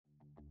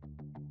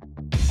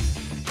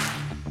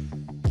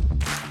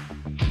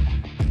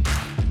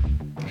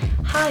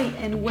Hi,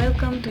 and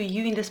welcome to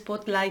You in the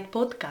Spotlight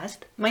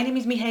podcast. My name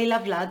is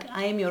Mihaela Vlad.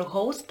 I am your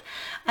host.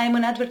 I am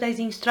an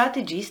advertising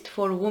strategist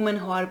for women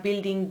who are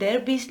building their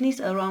business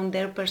around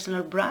their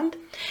personal brand.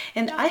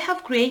 And I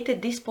have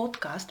created this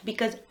podcast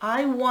because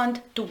I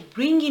want to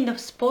bring in the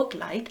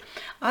spotlight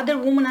other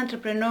women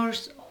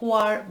entrepreneurs who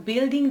are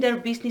building their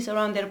business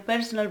around their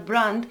personal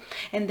brand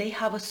and they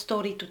have a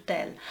story to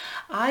tell.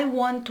 I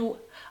want to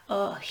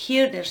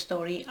hear their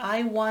story.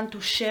 I want to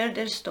share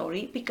their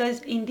story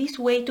because in this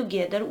way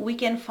together we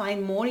can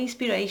find more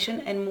inspiration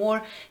and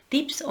more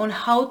tips on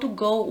how to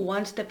go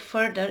one step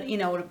further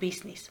in our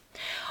business.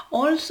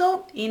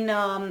 Also, in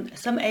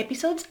some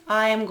episodes,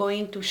 I am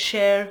going to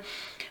share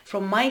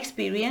from my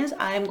experience.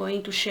 I am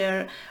going to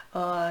share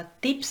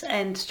tips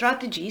and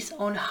strategies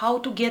on how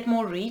to get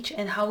more reach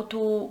and how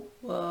to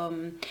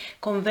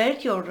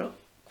convert your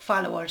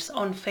followers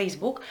on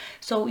Facebook,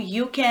 so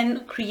you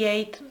can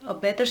create a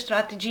better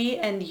strategy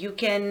and you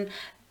can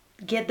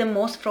get the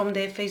most from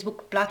the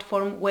Facebook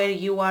platform where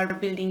you are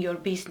building your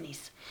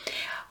business.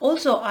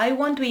 Also, I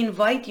want to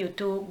invite you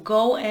to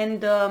go and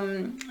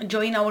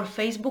join our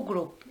Facebook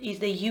group. It's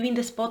the You in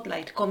the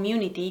Spotlight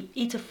community.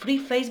 It's a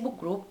free Facebook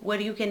group where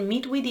you can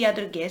meet with the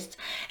other guests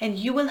and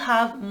you will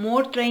have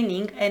more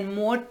training and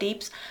more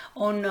tips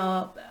on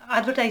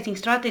advertising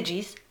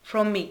strategies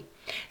from me.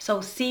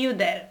 So see you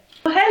there.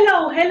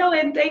 Hello,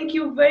 and thank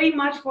you very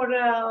much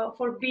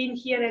for being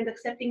here and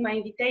accepting my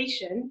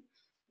invitation.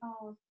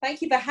 Oh,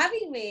 thank you for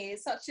having me.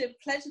 It's such a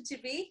pleasure to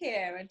be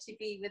here and to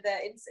be with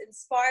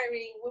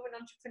inspiring women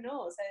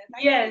entrepreneurs.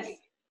 So Yes,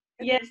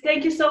 yes,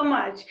 thank you so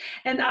much.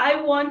 And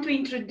I want to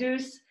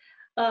introduce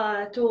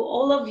to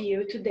all of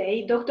you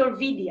today Dr.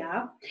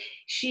 Vidya.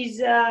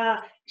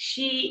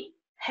 She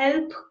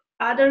help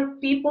other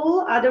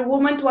people, other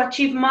women to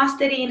achieve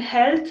mastery in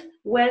health,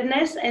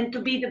 wellness, and to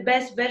be the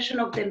best version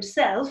of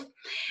themselves.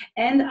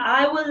 And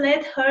I will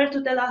let her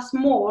to tell us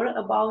more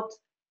about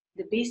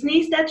the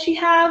business that she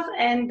have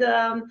and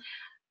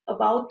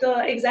about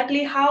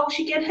exactly how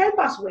she can help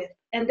us with.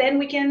 And then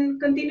we can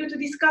continue to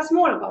discuss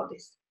more about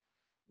this.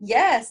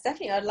 Yes,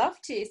 definitely. I'd love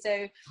to.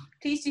 So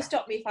please do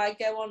stop me if I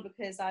go on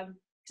because I'm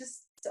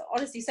just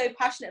honestly so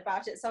passionate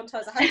about it.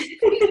 Sometimes I have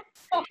to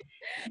stop.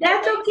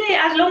 That's okay,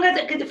 as long as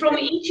 'cause from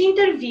each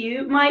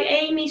interview, my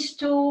aim is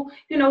to,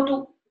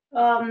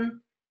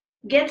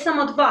 get some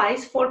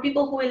advice for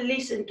people who will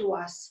listen to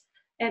us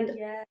and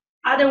Yeah,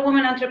 other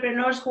women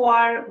entrepreneurs who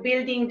are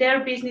building their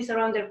business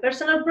around their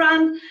personal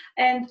brand.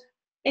 And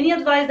any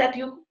advice that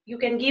you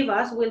can give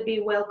us will be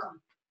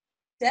welcome.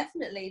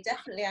 definitely.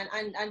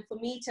 And for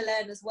me to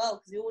learn as well,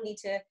 because we all need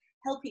to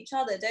help each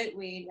other, don't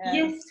we?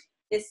 Yes.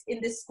 This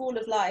in this school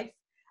of life.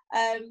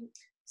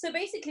 So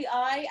basically,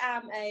 I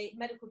am a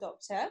medical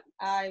doctor.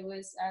 I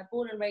was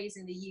born and raised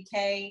in the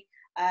UK.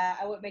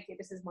 I won't make it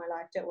this is my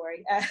life, don't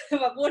worry.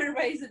 I'm born and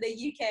raised in the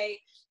UK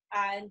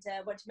and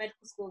went to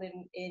medical school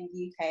in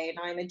UK, and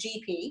I'm a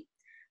GP,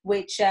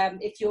 which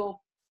if you're,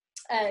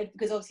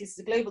 because obviously this is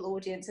a global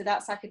audience, so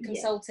that's like a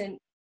consultant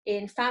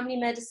in family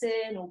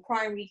medicine or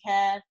primary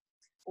care,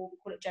 or we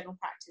call it general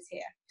practice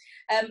here.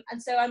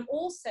 And so I'm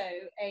also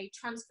a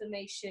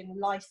transformation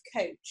life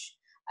coach,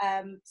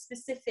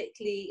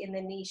 specifically in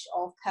the niche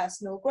of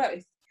personal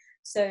growth.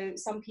 So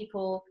some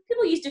people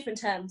use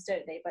different terms,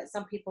 don't they? But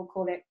some people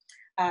call it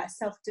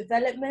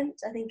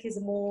self-development, I think is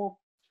a more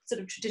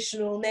sort of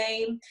traditional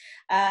name.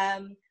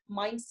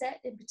 Mindset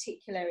in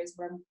particular is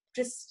what I'm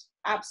just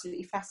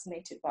absolutely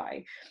fascinated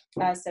by.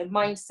 So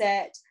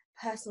mindset,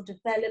 personal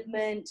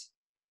development,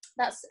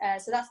 that's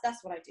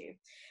what I do.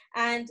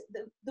 And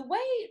the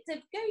way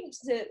to going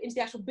into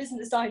the actual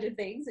business side of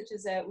things, which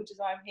is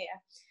why I'm here.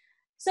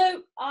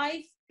 So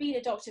I've been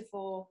a doctor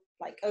for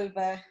like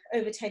over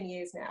 10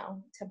 years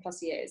now, 10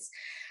 plus years.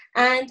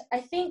 And I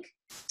think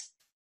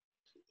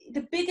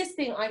the biggest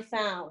thing I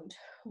found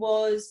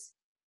was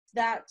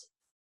that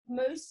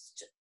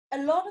a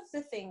lot of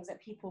the things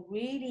that people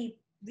really,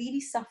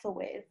 really suffer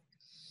with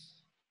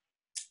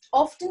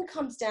often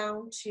comes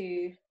down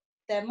to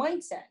their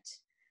mindset.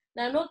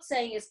 Now, I'm not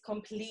saying it's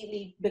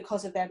completely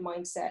because of their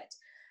mindset,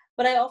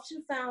 but I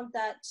often found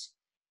that,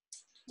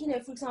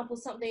 for example,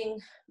 something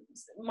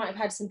might have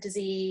had some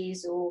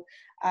disease or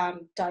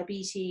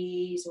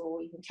diabetes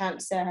or even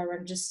cancer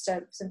and just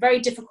some very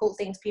difficult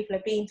things people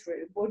have been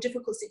through, or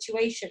difficult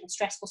situation,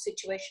 stressful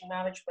situation,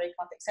 marriage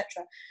breakup,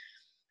 etc.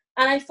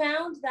 And I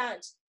found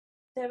that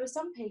there were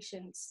some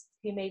patients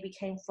who maybe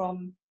came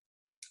from,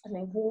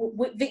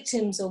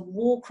 victims of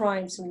war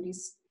crimes from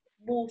these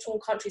war-torn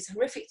countries,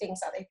 horrific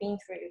things that they've been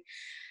through.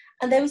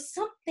 And there was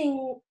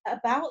something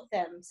about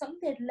them, something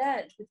they'd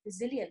learned with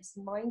resilience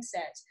and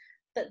mindset,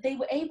 that they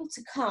were able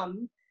to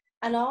come,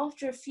 and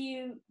after a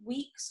few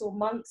weeks or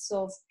months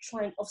of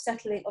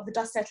the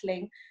dust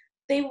settling,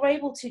 they were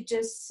able to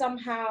just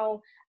somehow,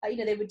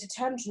 they were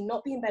determined to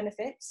not be in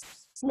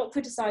benefits, not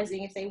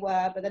criticizing if they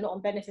were, but they're not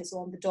on benefits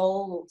or on the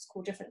dole or it's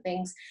called different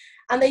things.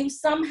 And they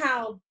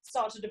somehow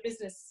started a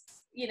business,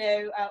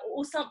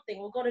 or something,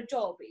 or got a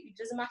job. It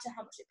doesn't matter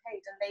how much it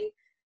paid. And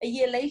a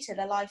year later,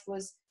 their life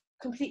was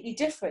completely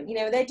different. You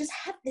know, they just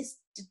had this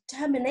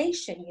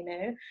determination, you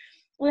know.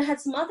 And I had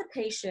some other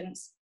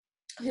patients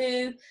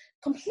who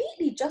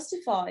completely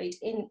justified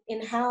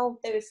in how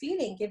they were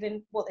feeling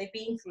given what they've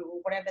been through or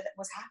whatever that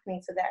was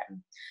happening for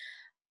them.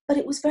 But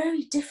it was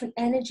very different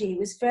energy. It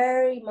was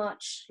very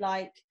much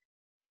like,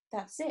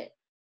 that's it.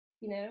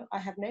 You know, I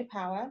have no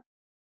power.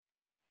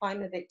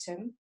 I'm a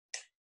victim.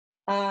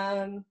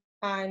 And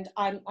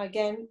I'm,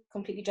 again,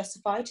 completely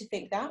justified to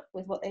think that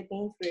with what they've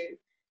been through.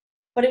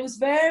 But it was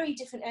very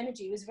different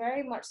energy. It was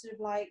very much sort of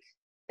like,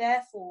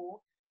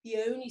 therefore, the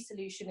only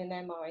solution in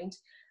their mind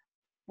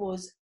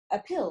was a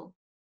pill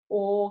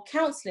or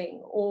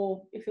counseling,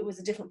 or if it was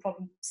a different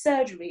problem,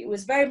 surgery. It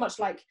was very much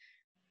like,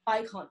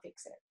 I can't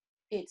fix it.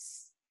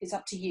 It's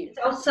up to you. It's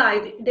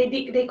outside.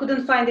 They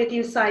couldn't find it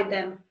inside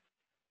them.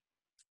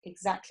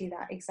 Exactly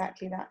that.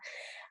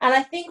 And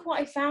I think what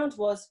I found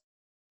was,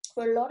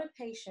 for a lot of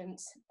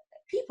patients,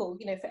 people,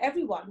 you know, for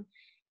everyone,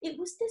 it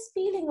was this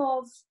feeling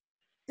of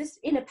this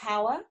inner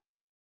power,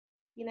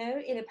 you know,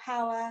 inner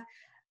power,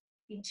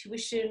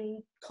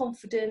 intuition,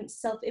 confidence,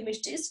 self-image.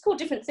 It's called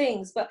different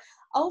things, but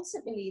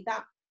ultimately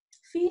that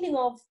feeling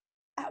of,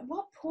 at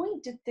what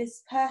point did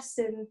this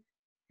person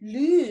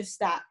lose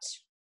that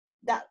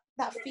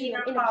feeling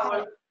of inner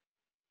power?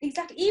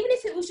 Exactly. Even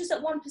if it was just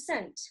at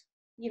 1%,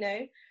 you know.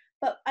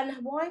 But, and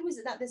why was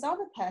it that this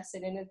other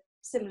person in a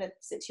similar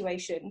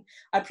situation,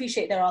 I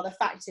appreciate there are other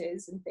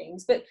factors and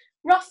things, but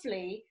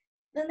roughly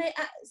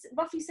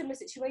similar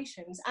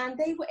situations, and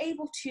they were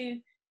able to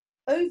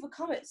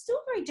overcome it. Still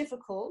very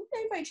difficult,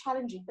 very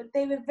challenging, but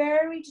they were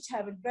very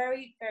determined,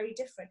 very, very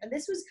different. And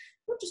this was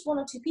not just one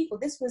or two people,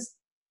 this was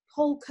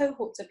whole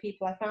cohorts of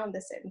people I found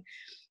this in.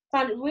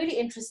 Found it really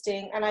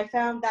interesting, and I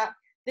found that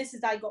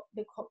I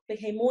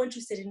became more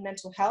interested in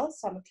mental health.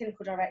 So I'm a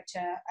clinical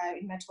director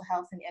in mental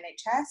health in the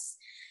NHS.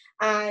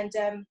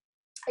 And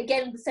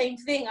again, the same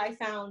thing, I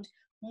found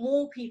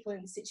more people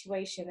in the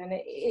situation. And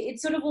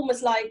it's sort of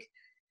almost like,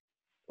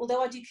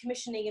 although I do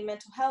commissioning in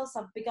mental health,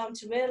 I've begun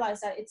to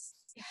realize that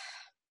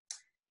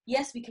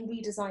yes, we can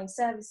redesign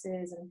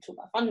services and talk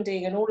about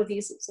funding and all of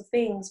these sorts of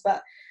things,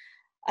 but,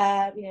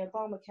 you know,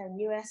 Obamacare in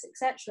the US,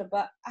 etc.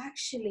 But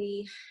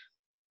actually,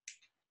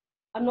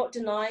 I'm not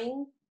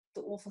denying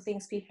the awful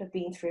things people have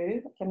been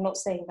through. I'm not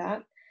saying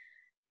that.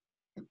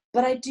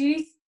 But I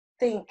do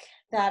think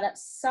that at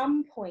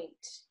some point,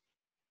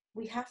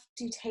 we have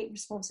to take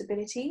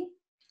responsibility.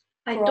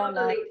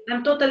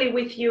 I'm totally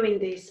with you in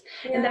this.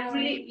 Yeah. And that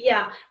really,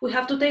 we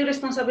have to take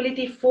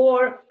responsibility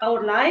for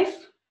our life,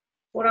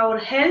 for our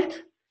health.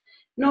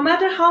 No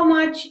matter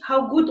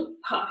how good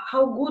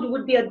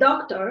would be a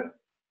doctor,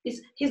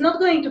 he's not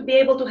going to be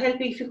able to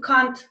help you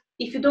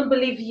if you don't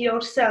believe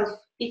yourself,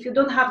 if you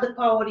don't have the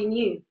power in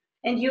you,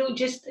 and you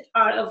just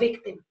are a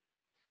victim.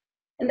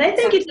 And I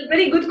think it's a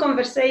very good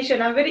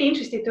conversation. I'm very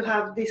interested to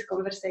have this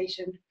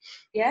conversation.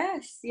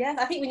 Yes.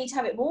 I think we need to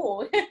have it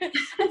more. I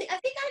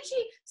think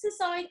actually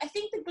society, I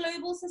think the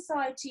global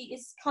society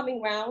is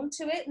coming round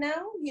to it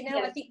now. You know,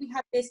 yes. I think we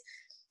have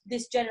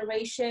this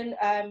generation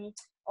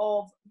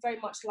of very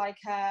much like,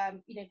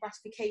 you know,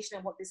 gratification.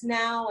 I want this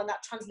now, and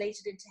that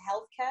translated into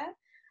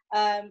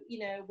healthcare. You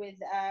know, with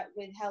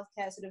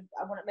healthcare, sort of,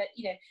 I want to,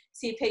 you know,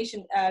 see a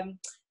patient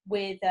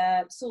with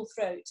sore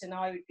throat, and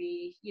I would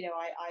be, you know,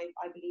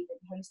 I believe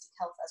in holistic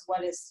health as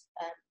well as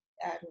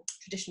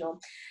traditional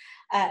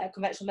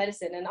conventional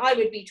medicine, and I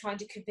would be trying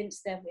to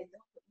convince them with,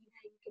 oh, you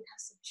know, you can have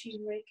some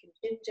turmeric and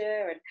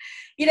ginger, and,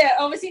 you know,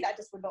 obviously that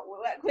just would not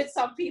work with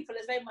some people.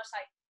 It's very much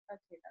like,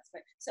 okay, that's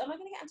great. So am I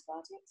going to get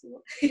antibiotics?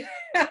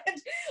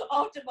 And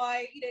after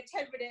my, you know,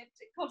 10-minute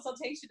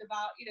consultation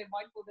about, you know,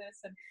 mindfulness,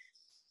 and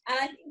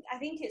I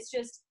think it's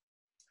just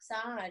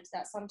sad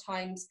that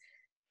sometimes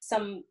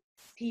some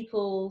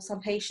people, some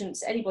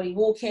patients, anybody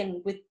walk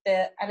in with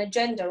an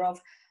agenda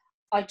of,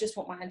 I just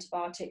want my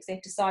antibiotics.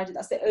 They've decided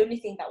that's the only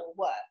thing that will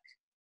work.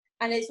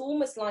 And it's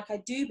almost like, I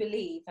do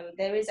believe, and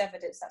there is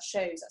evidence that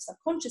shows that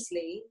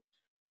subconsciously,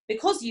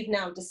 because you've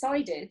now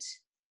decided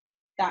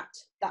that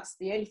that's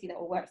the only thing that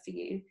will work for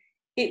you,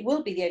 it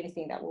will be the only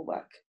thing that will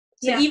work.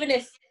 So even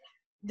if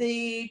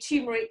the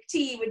turmeric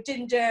tea with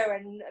ginger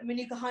and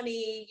manuka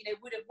honey, you know,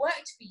 would have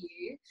worked for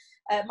you,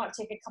 it might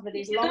take a couple of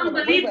days longer.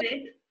 Don't believe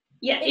it.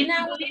 Yeah,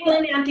 if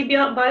only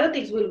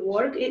antibiotics will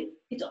work,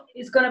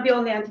 it's going to be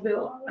only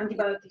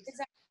antibiotics.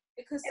 Exactly.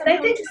 Because I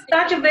think it's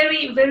such a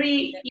very,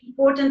 very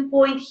important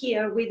point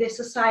here with the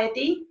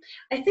society.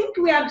 I think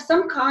we are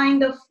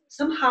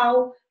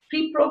somehow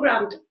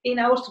pre-programmed in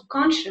our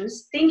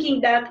subconscious, thinking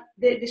that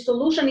the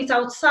solution is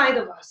outside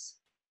of us.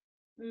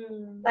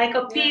 Like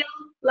a pill,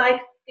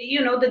 like,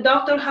 you know, the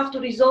doctor have to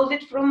resolve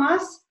it for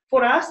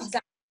us,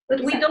 exactly.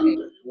 But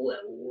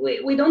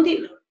we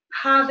don't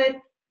have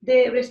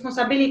the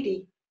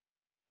responsibility,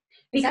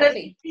 because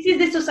this is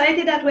the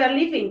society that we are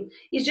living.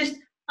 It's just,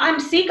 I'm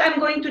sick, I'm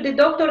going to the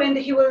doctor and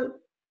he will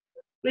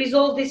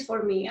resolve this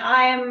for me.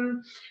 I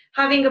am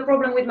having a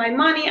problem with my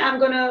money, I'm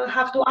going to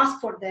have to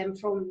ask for them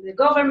from the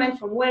government,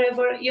 from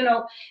wherever, you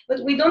know.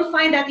 But we don't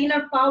find that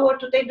inner power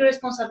to take the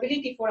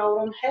responsibility for our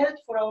own health,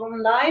 for our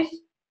own life.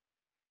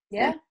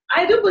 Yeah,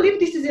 I do believe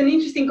this is an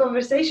interesting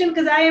conversation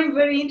because I am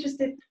very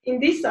interested in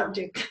this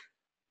subject.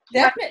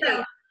 definitely.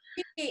 I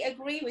completely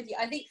agree with you.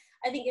 I think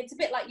it's a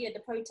bit like, the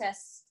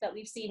protests that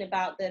we've seen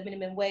about the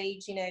minimum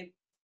wage,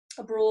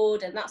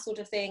 abroad and that sort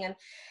of thing. And,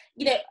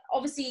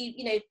 obviously,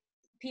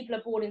 people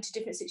are born into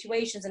different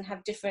situations and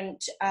have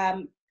different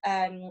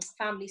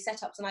family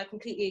setups, and I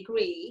completely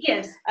agree.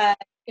 Yes. And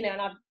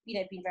I've,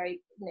 been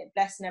very,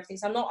 blessed and everything.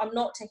 So I'm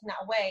not taking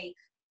that away.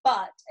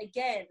 But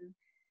again,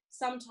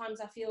 sometimes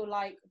I feel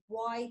like,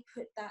 why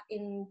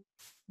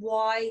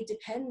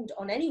depend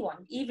on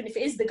anyone, even if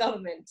it is the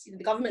government?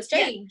 The government's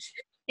change.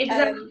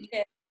 Exactly.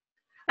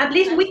 At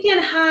least we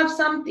can have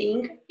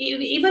something,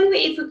 even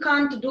if we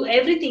can't do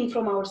everything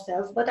from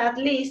ourselves, but at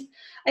least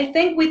I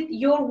think with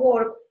your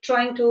work,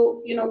 trying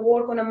to,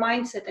 work on a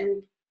mindset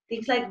and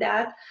things like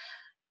that,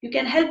 you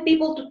can help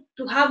people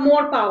to have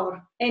more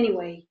power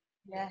anyway.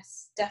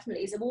 Yes,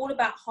 definitely. It's all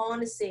about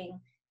harnessing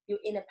your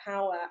inner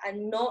power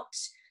and not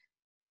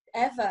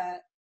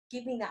ever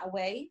giving that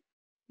away.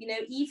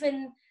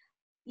 Even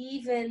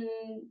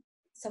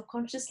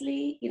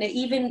subconsciously,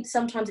 even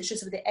sometimes it's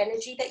just with the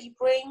energy that you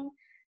bring.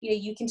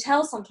 You can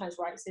tell sometimes,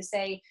 right? So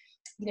say,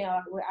 we're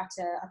at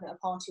a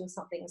party or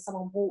something, and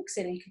someone walks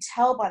in, and you can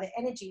tell by the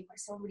energy when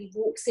someone really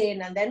walks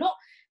in, and they're not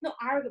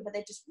arrogant, but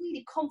they're just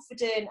really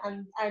confident,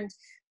 and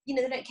they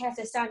don't care if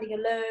they're standing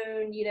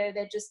alone.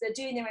 They're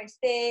doing their own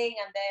thing,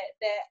 and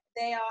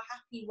they are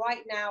happy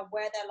right now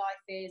where their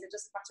life is. It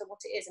doesn't matter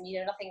what it is, and you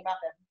know nothing about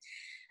them.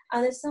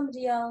 And there's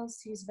somebody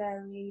else who's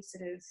very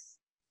sort of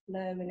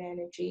low in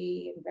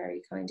energy and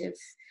very kind of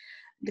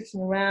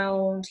looking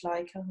around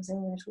like, oh, is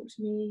anyone going to talk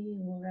to me?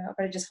 Or I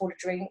better just hold a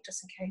drink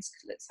just in case,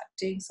 because it looks like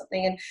doing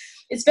something. And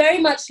it's very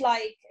much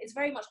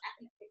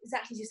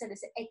exactly as you said,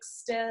 it's an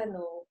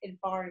external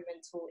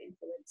environmental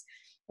influence.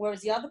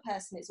 Whereas the other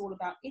person, it's all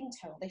about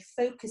internal. They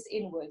focus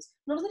inwards.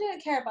 Not that they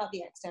don't care about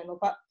the external,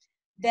 but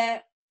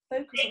their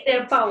focus of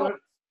Their power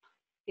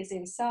is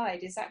inside.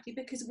 Exactly,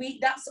 because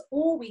that's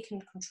all we can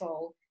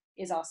control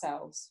is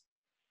ourselves.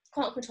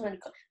 Can't control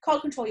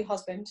your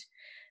husband.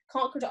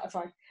 Can't control. I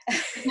tried.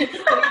 can't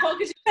control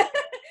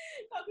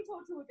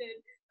children.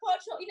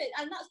 Can't control.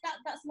 And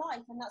that's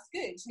life, and that's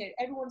good.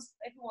 Everyone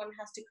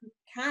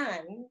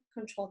can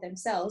control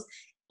themselves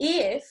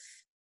if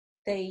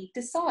they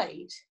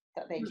decide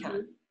that they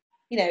can.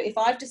 If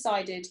I've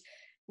decided,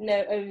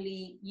 no,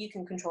 only you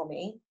can control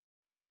me.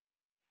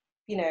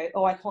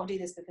 I can't do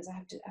this because I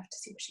have to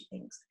see what she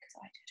thinks, because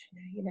I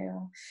don't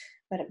know,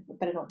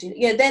 better not do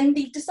it. Then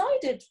they've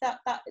decided that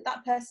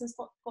person's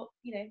got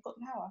the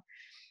power.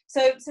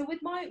 So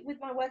with my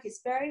work,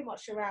 it's very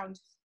much around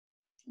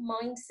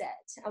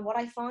mindset. And what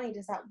I find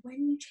is that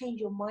when you change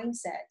your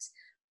mindset,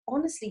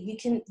 honestly,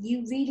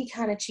 you really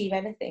can achieve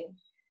anything.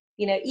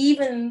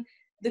 Even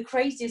the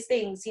craziest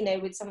things,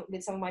 with some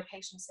of my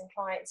patients and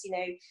clients,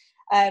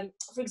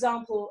 for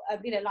example,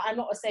 like, I'm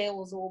not a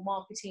sales or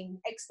marketing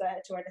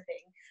expert or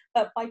anything,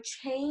 but by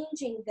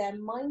changing their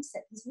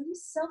mindset, these really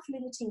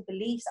self-limiting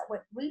beliefs that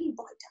went really right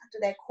down to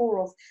their core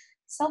of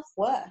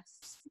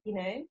self-worth,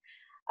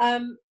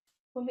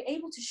 when we're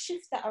able to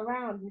shift that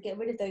around and get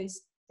rid of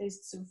those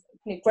sort of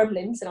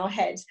gremlins in our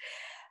head,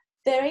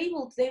 they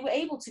were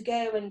able to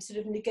go and sort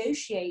of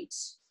negotiate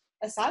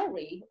a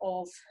salary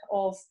of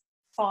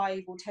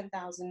 5 or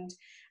 10,000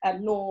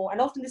 more. And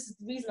often this is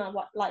the reason I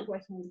like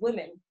working with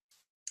women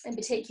in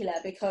particular,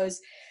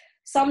 because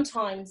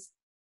sometimes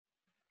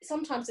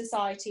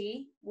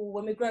society, or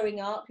when we're growing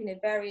up,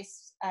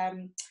 various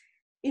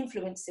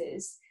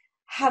influences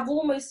have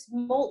almost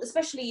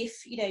especially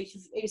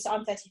if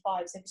I'm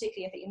 35, so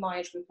particularly I think in my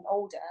age group and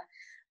older,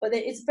 but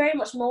it's very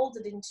much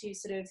molded into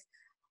sort of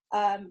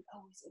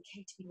it's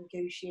okay to be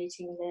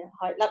negotiating the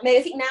high, like, maybe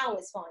I think now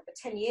it's fine, but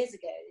 10 years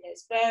ago,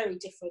 it's very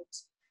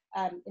different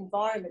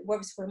environment.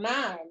 Whereas for a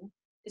man,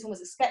 it's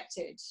almost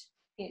expected,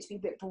 to be a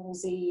bit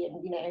ballsy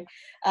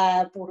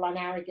and borderline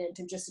arrogant,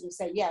 and just sort of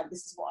say, yeah,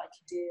 this is what I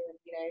can do,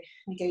 and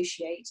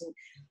negotiate, and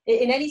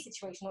in any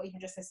situation, not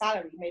even just a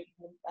salary, maybe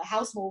a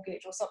house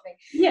mortgage or something.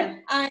 Yeah.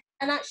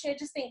 And actually, I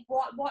just think,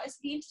 what is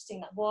the interesting,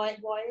 that why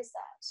is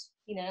that?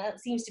 That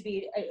seems to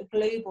be a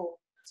global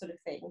sort of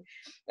thing.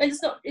 And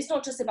it's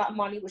not just about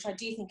money, which I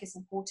do think is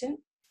important.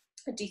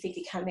 I do think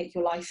it can make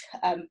your life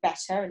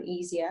better and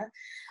easier,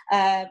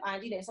 and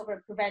it's not going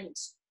to prevent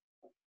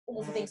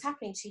all the things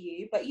happening to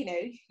you, but you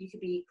could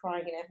be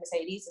crying in a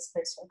Mercedes as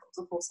opposed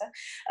to a Corsa.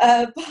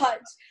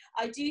 But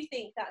I do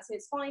think that, so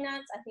it's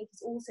finance. I think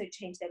it's also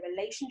changed their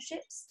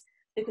relationships,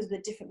 because with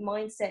a different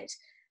mindset,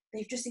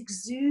 they've just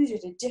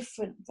exuded a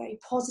different, very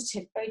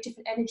positive, very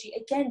different energy,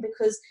 again,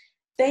 because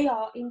they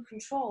are in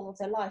control of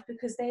their life,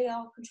 because they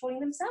are controlling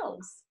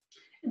themselves.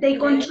 They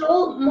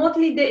control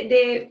mostly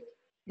the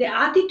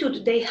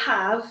attitude they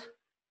have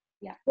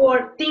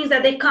for things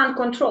that they can't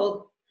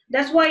control.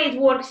 That's why it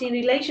works in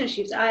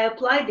relationships. I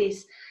apply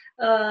this.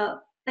 I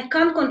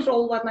can't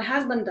control what my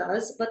husband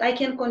does, but I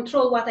can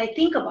control what I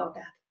think about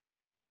that.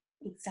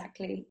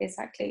 Exactly.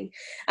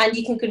 And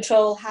you can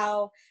control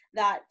how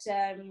that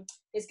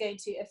is going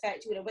to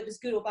affect, whether it's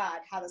good or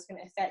bad, how that's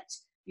going to affect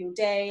your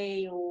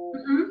day, or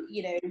Mm-hmm.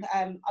 you know,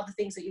 other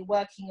things that you're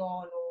working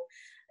on,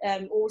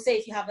 or say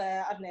if you have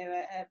an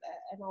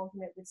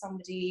argument with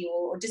somebody,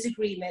 or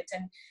disagreement,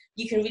 and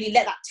you can really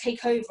let that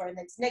take over, and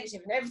it's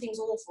negative and everything's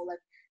awful, and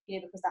you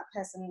know, because that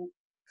person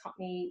cut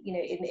me, you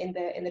know,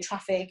 in the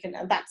traffic, and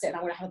that's it, and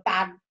I'm gonna have a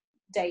bad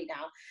day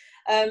now.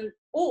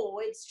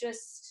 Or it's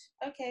just,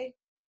 okay,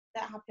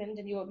 that happened,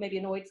 and you're maybe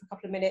annoyed for a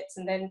couple of minutes,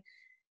 and then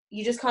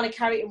you just kind of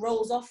carry it,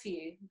 rolls off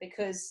you,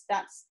 because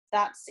that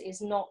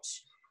is not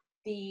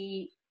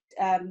the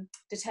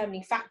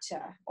determining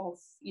factor of,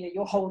 you know,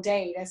 your whole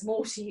day. There's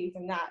more to you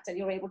than that, and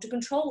you're able to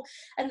control.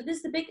 And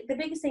this the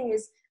biggest thing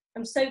is,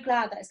 I'm so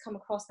glad that it's come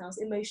across now, is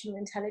emotional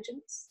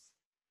intelligence.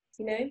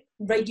 You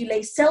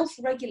know,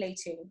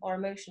 self-regulating our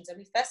emotions, and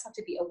we first have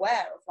to be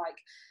aware of like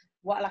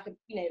what, like,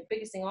 you know,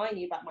 biggest thing I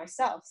knew about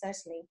myself,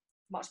 certainly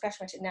much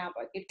better at it now,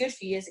 but a good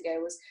few years ago,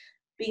 was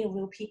being a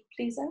real people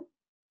pleaser.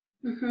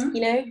 Mm-hmm.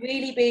 You know,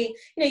 really being,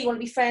 you know, you want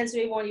to be friends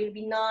with everyone, you want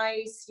to be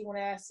nice, you want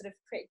to sort of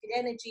create good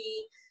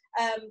energy,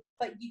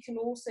 but you can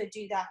also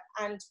do that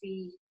and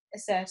be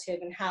assertive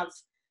and have,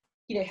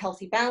 you know,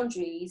 healthy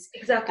boundaries.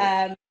 Exactly.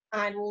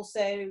 And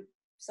also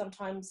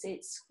sometimes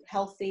it's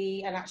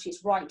healthy, and actually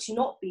it's right to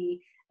not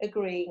be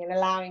agreeing and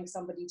allowing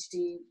somebody to do,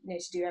 you know,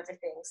 to do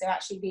everything. So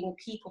actually being a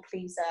people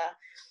pleaser,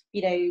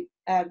 you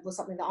know, was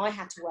something that I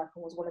had to work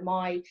on, was one of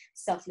my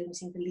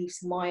self-limiting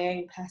beliefs, my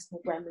own personal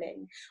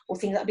gremlin, or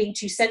things like being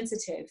too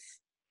sensitive,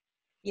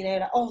 you know,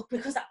 like, oh,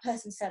 because that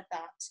person said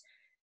that,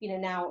 you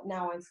know,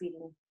 now I'm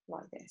feeling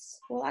like this.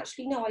 Well,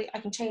 actually, no, I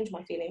can change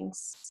my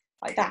feelings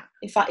like that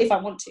if I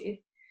want to,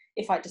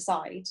 if I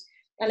decide.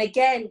 And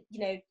again, you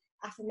know,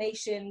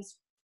 affirmations,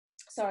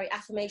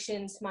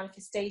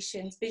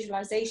 manifestations,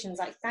 visualizations,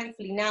 like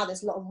thankfully now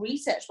there's a lot of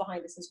research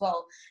behind this as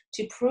well,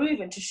 to prove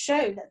and to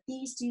show that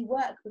these do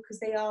work, because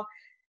they are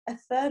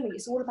affirming.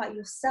 It's all about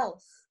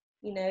yourself,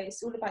 you know,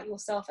 it's all about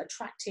yourself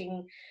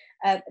attracting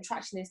those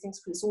things,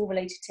 because it's all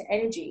related to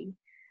energy.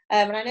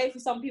 And I know for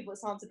some people it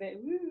sounds a bit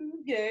woo,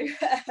 you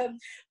know,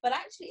 but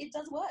actually it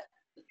does work.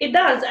 It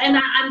does, and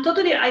I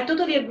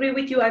totally agree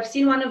with you. I've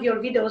seen one of your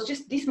videos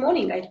just this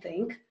morning, I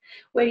think,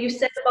 where you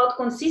said about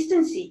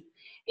consistency.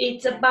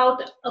 It's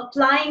about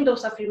applying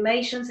those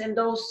affirmations and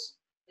those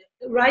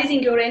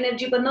rising your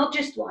energy, but not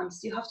just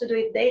once. You have to do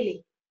it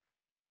daily.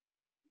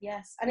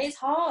 Yes, and it's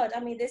hard. I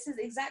mean, this is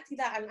exactly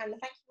that. And thank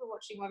you for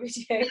watching my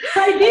video.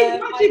 I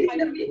did watch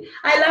it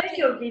I like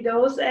your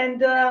videos,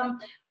 and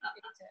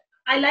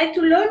I like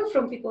to learn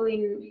from people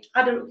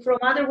from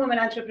other women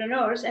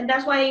entrepreneurs, and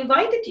that's why I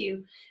invited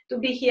you to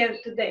be here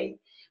today,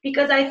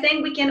 because I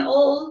think we can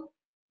all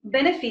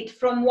benefit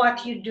from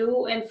what you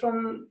do and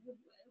from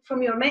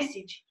your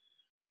message.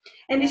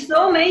 And it's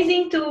so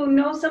amazing to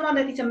know someone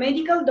that is a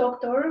medical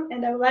doctor,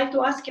 and I would like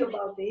to ask you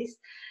about this.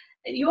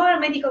 You are a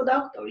medical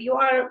doctor, you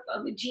are a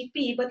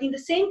GP, but in the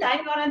same time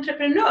you are an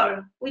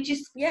entrepreneur, which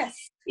is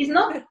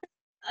not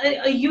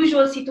a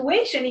usual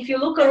situation. If you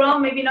look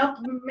around, maybe not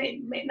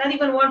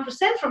even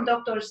 1% from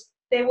doctors,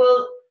 they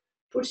will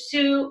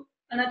pursue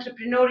an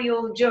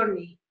entrepreneurial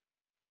journey.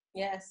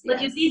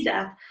 But you did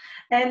that,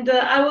 and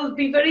I will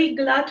be very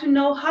glad to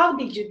know, how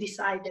did you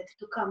decide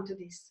to come to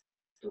this,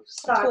 to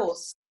start? Of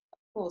course.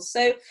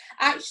 So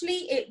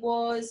actually it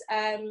was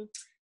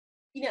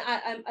you know,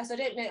 as I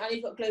don't know, I know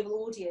you've got a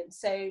global audience.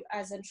 So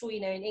as I'm sure you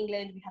know, in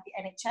England, we have the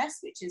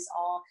NHS, which is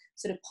our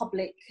sort of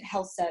public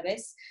health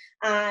service.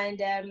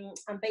 And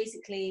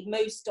basically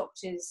most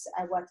doctors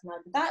work in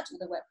either that, or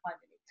they work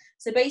privately.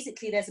 So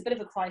basically there's a bit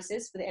of a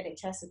crisis for the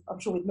NHS, I'm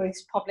sure with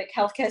most public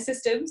healthcare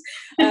systems,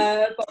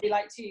 but we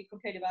like to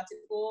complain about it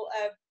more.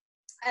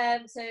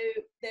 So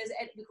there's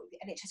we call it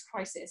the NHS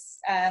crisis,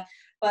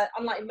 but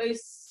unlike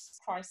most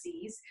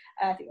crises,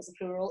 I think that's a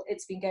plural,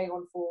 it's been going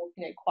on for,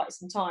 you know, quite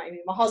some time.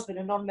 My husband,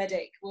 a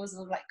non-medic, was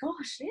like,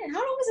 gosh, yeah, how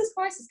long is this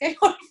crisis going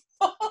on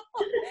for? So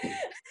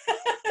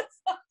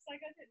I was like,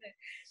 I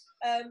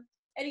don't know.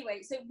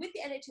 Anyway, so with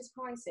the NHS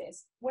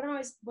crisis, when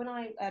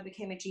I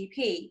became a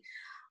GP,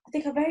 I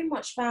think I very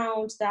much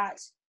found that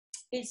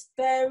it's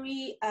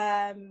very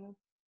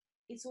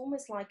it's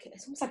almost like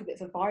a bit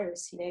of a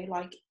virus, you know,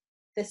 like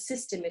the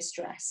system is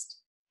stressed,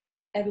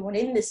 everyone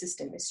in the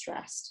system is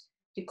stressed,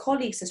 your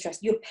colleagues are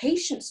stressed, your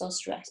patients are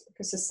stressed,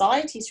 because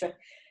society is stressed,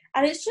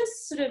 and it's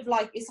just sort of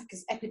like, it's like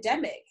this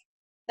epidemic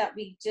that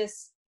we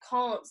just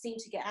can't seem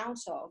to get out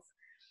of.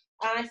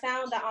 And I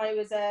found that I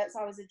was a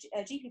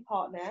GP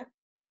partner,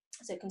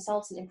 so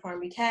consultant in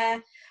primary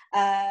care,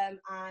 and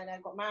I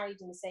got married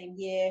in the same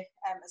year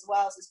as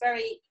well. So it's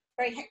very,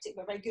 very hectic,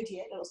 but very good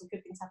year. Lots of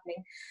good things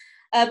happening.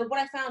 But what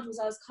I found was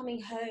I was coming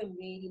home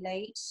really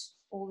late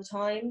all the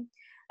time.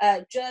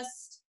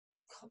 Just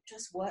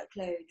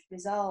workload,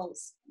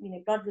 results, you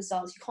know, blood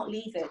results. You can't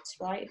leave it,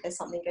 right? If there's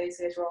something goes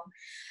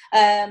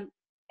wrong.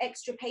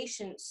 Extra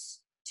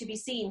patients to be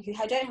seen who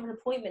don't have an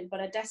appointment but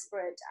are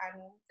desperate,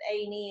 and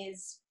A&E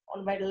is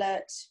on red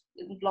alert,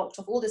 blocked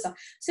off, all this stuff.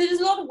 So there's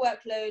a lot of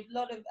workload, a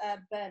lot of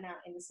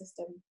burnout in the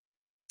system.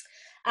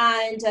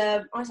 And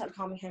I started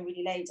coming home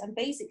really late. And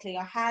basically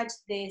I had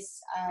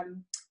this,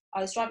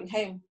 I was driving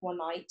home one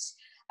night,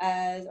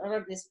 I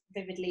remember this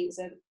vividly. It was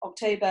an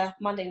October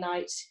Monday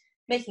night,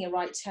 making a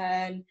right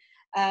turn,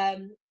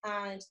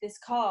 and this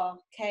car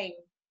came.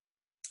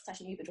 It's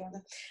actually an Uber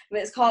driver, but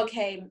this car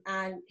came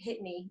and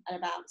hit me at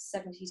about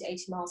 70 to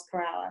 80 miles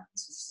per hour.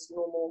 This was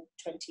normal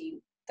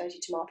 20, 32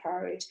 mile per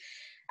hour road,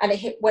 and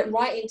went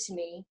right into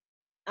me.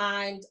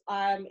 And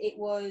it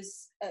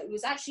was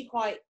actually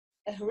quite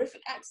a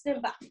horrific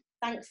accident, but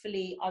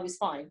thankfully I was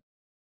fine.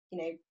 You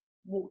know,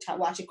 walked out.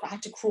 Well, actually, I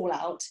had to crawl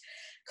out.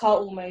 Car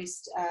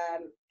almost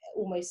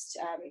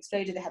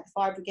exploded. They had the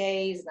fire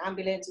brigades, an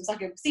ambulance. It was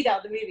like a scene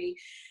out of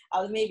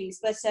the movies.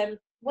 But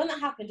when that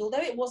happened, although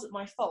it wasn't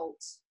my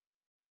fault,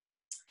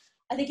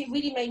 I think it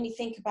really made me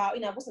think about,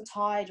 I wasn't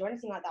tired or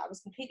anything like that. I was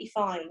completely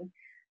fine.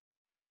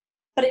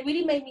 But it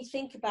really made me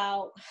think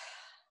about,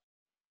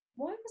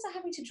 why was I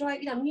having to drive?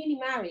 I'm newly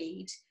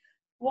married.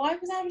 Why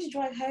was I having to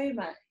drive home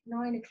at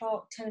 9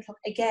 o'clock, 10 o'clock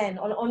again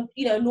on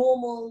a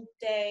normal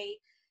day?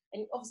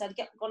 And obviously I'd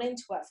gone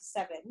into work for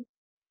 7.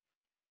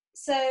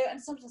 So,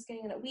 and sometimes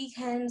going in at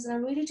weekends, and I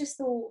really just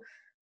thought,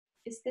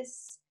 this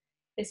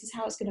is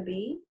how it's going to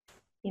be,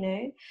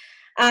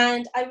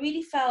 And I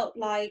really felt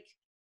like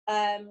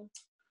how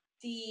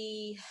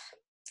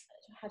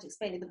to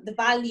explain it, the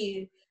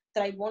value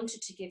that I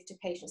wanted to give to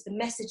patients, the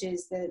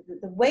messages, the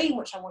way in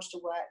which I wanted to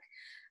work,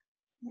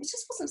 it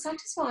just wasn't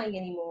satisfying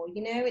anymore.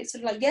 It's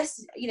sort of like,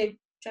 yes,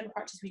 general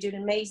practice, we do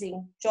an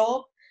amazing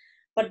job,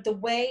 but the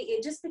way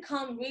it just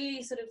become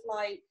really sort of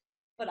like,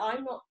 but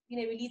I'm not, we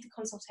leave the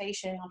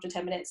consultation after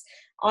 10 minutes,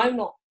 I'm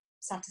not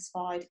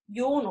satisfied,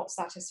 you're not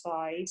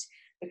satisfied,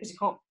 because you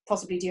can't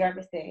possibly do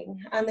everything,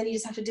 and then you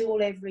just have to do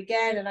all over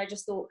again. And I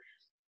just thought,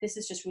 this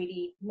is just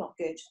really not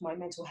good for my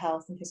mental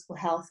health and physical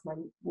health, my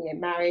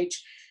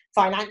marriage,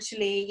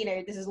 financially,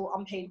 this is all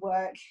unpaid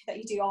work that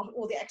you do,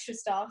 all the extra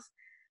stuff.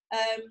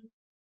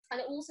 And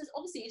it also,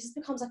 obviously, it just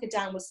becomes like a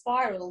downward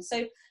spiral.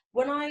 So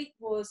when I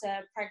was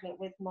pregnant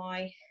with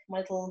my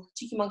little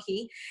cheeky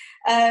monkey,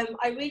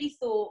 I really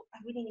thought, I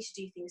really need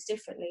to do things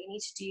differently. I need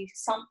to do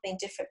something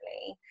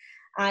differently.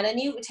 And I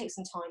knew it would take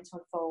some time to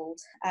unfold.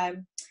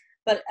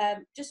 But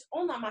just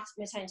on that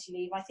maternity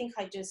leave, I think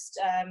I just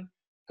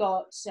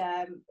got,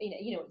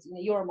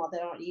 you're a mother,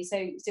 aren't you? So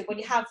when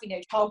you have,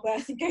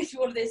 childbirth and go through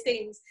all of those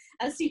things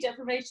and sleep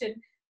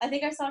deprivation, I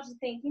think I started to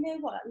think,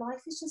 what,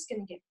 life is just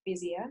going to get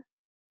busier.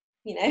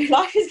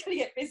 Life is going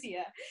to get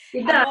busier.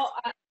 Yeah.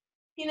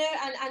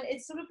 And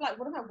it's sort of like,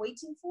 what am I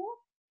waiting for?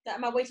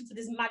 Am I waiting for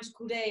this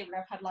magical day when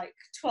I've had like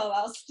 12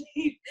 hours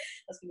sleep?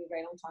 That's going to be a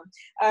very long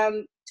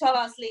time. 12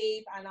 hours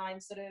sleep, and I'm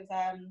sort of,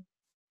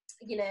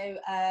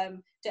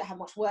 don't have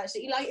much work. So,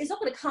 it's not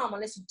going to come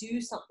unless you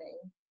do something,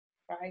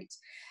 right?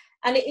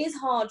 And it is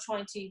hard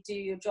trying to do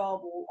your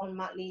job or on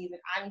mat leave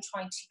and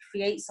trying to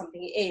create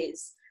something. It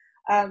is.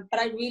 But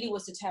I really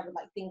was determined,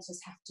 like, things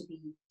just have to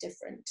be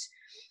different.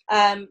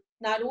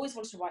 Now, I'd always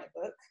wanted to write a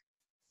book.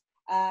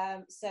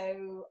 And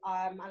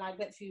I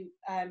went through,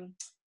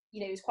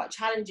 it was quite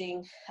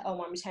challenging on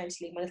my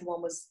maternity leave. My little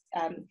one was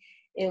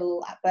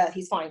ill at birth.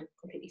 He's fine,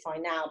 completely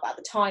fine now. But at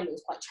the time, it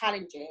was quite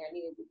challenging.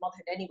 And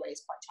motherhood anyway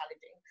is quite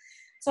challenging.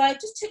 So I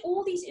just took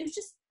all these, it was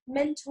just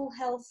mental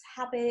health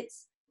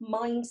habits,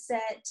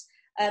 mindset,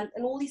 and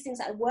all these things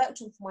that I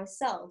worked on for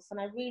myself. And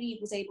I really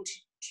was able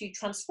to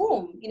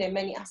transform,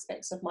 many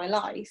aspects of my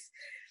life.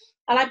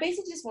 And I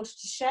basically just wanted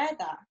to share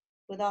that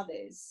with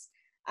others.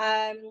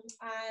 And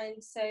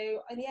so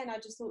in the end, I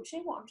just thought, you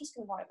know what, I'm just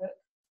going to write a book.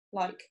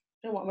 Like,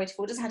 I don't know what I'm waiting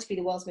for. It doesn't have to be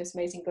the world's most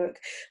amazing book.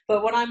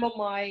 But when I'm on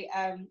my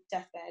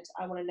deathbed,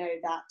 I want to know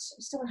that I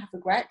just don't want to have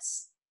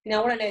regrets. I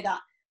want to know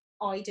that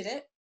I did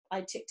it.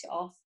 I ticked it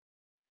off.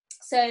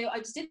 So I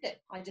just did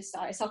it. I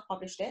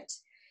self-published it.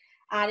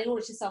 And in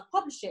order to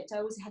self-publish it, I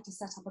also had to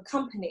set up a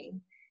company.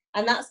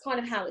 And that's kind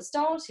of how it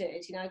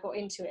started. I got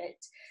into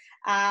it.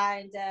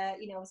 And, I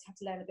also had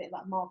to learn a bit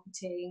about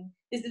marketing.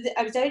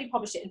 I was only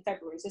published it in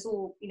February, so it's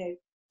all,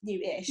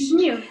 new-ish.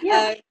 New,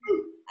 yeah.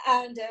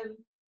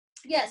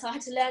 So I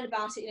had to learn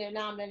about it.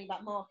 Now I'm learning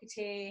about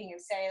marketing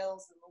and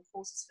sales and all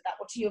courses for that,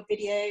 watching your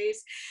videos,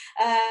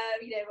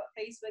 about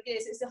Facebook.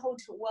 It's a whole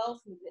different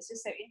world for me, but it's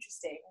just so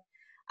interesting.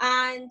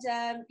 And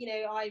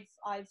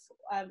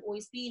I've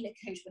always been a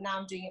coach, but now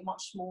I'm doing it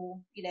much more,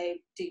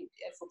 doing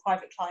for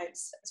private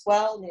clients as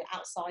well,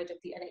 outside of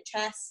the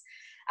NHS.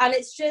 And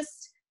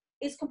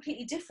it's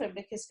completely different,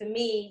 because for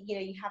me,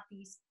 you have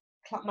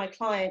my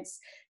clients,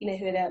 who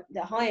are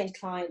the high-end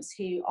clients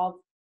who are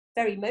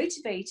very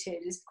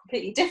motivated. Is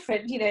completely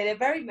different. They're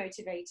very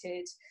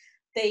motivated.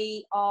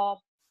 They are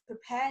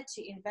prepared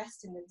to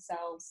invest in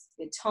themselves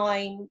with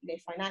time,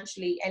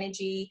 financially,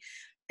 energy.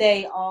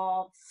 They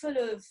are full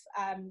of,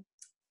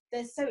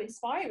 they're so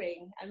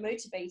inspiring and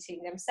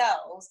motivating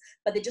themselves,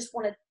 but they just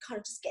want to kind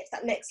of just get to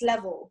that next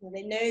level.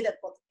 They know that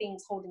what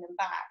things holding them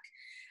back.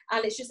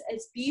 And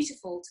it's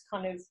beautiful to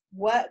kind of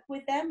work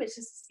with them. It's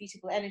just this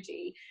beautiful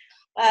energy.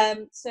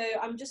 So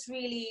I'm just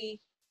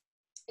really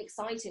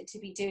excited to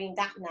be doing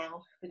that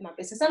now with my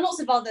business, and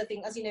lots of other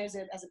things. As you know, as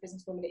a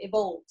businesswoman, it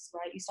evolves,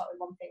 right? You start with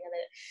one thing and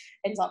it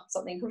ends up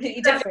something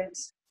completely different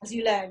as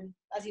you learn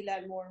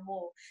more and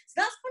more. So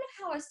that's kind of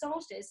how I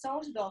started. It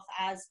started off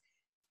as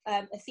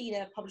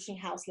Athena Publishing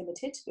House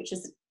Limited, which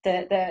is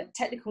the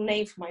technical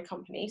name for my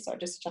company. So I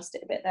just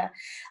adjusted it a bit there.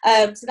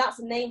 So that's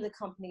the name of the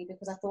company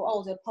because I thought,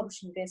 oh, the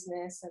publishing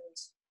business, and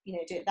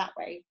do it that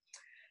way.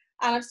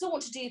 And I still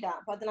want to do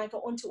that, but then I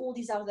got onto all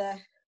these other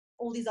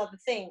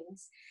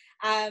things.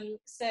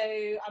 So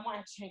I might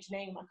have to change the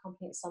name of my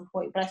company at some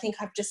point, but I think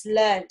I've just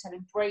learned and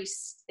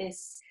embraced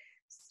this,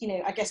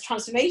 I guess,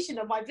 transformation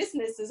of my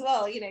business as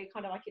well,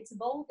 kind of like it's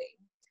evolving.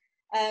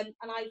 And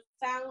I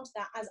found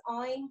that as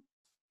I'm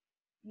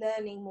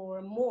learning more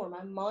and more,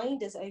 my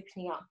mind is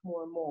opening up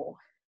more and more.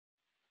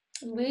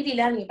 I'm really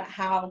learning about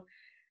how,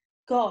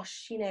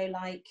 gosh,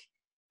 like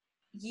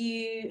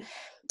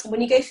when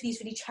you go through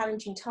these really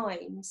challenging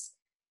times,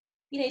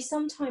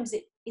 sometimes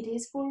it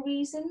is for a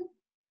reason,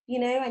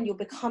 and you're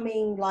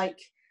becoming like,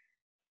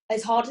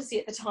 it's hard to see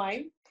at the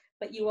time,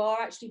 but you are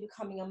actually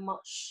becoming a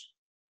much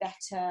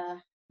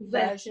better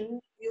version of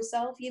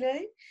yourself,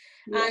 Yeah.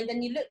 And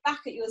then you look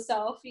back at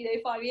yourself,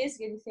 5 years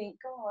ago and you think,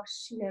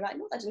 gosh, like,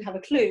 not that I didn't have a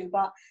clue,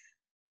 but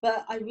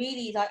I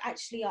really, like,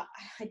 actually, I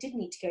did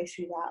need to go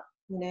through that,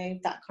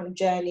 that kind of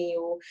journey,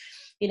 or,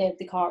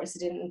 the car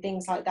accident and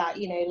things like that,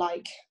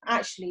 like,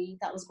 actually,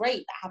 that was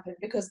great that happened,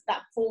 because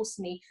that forced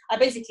me, I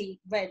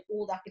basically read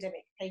all the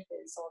academic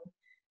papers on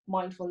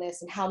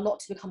mindfulness and how not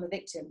to become a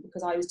victim,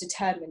 because I was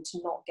determined to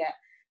not get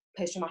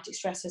post-traumatic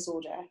stress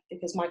disorder,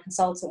 because my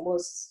consultant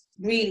was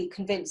really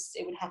convinced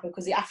it would happen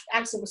because the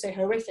accident was so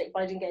horrific,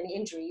 but I didn't get any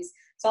injuries.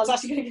 So I was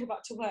actually going to go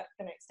back to work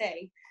the next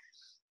day.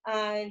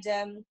 And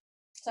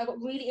so I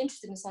got really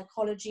interested in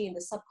psychology and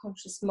the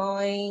subconscious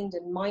mind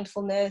and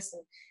mindfulness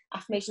and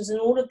affirmations and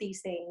all of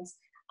these things.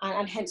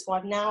 And hence why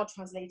I'm now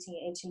translating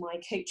it into my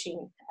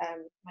coaching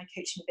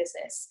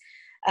business.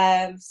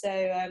 So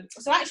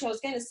actually I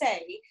was going to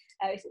say,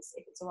 if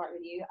it's all right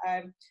with you,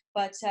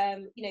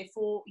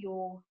 for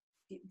your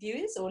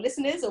viewers or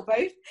listeners or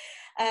both,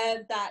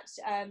 so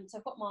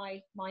I've got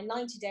my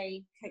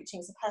 90-day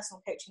coaching. It's a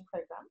personal coaching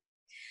program,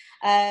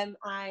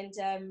 and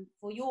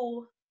for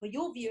your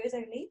viewers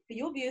only, for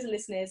your viewers and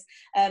listeners,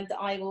 that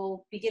I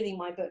will be giving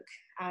my book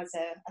as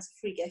a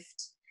free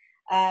gift,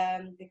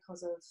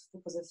 because of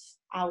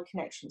our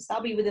connections.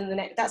 That'll be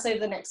that's over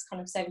the next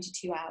kind of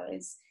 72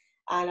 hours.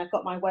 And I've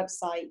got my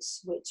website,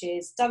 which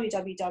is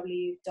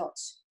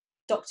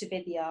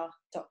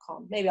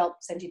www.drvidya.com. Maybe I'll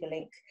send you the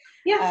link.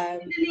 Yeah,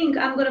 the link.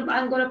 I'm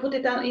gonna put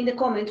it down in the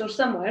comments or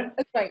somewhere.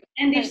 Great.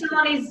 And if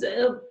someone is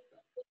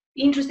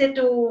interested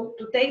to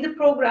take the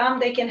program,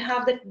 they can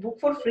have the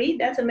book for free.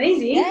 That's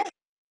amazing. Yeah,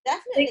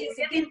 definitely. They can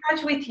get in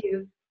touch with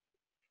you.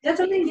 That's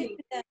amazing.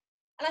 And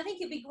I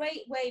think it'd be a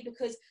great way,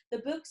 because the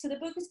book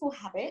is called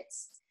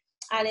Habits,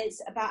 and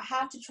it's about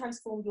how to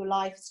transform your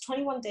life. It's a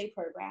 21-day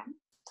program,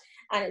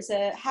 and it's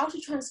how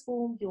to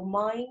transform your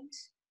mind,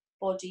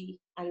 body,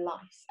 and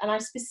life. And I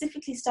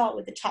specifically start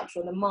with the chapter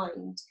on the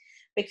mind,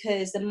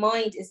 because the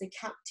mind is the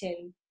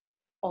captain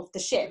of the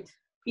ship.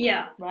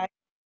 Yeah. Right.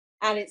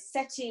 And it's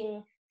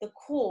setting the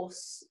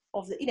course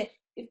of the,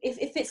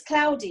 if it's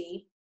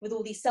cloudy with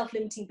all these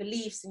self-limiting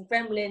beliefs and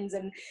gremlins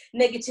and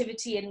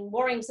negativity and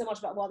worrying so much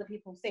about what other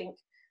people think,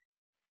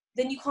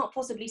 then you can't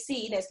possibly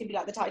see, it's going to be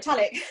like the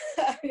Titanic,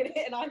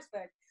 hit an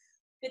iceberg.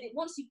 But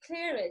once you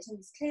clear it and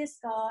there's clear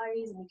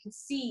skies and you can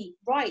see,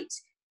 right,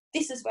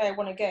 this is where I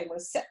want to go. I want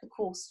to set the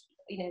course,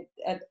 I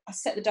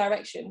set the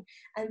direction,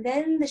 and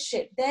then the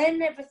ship,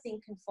 then everything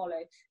can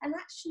follow. And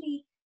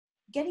actually,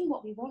 getting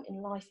what we want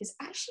in life is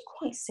actually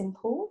quite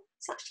simple.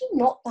 It's actually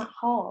not that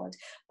hard.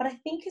 But I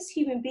think as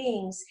human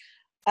beings,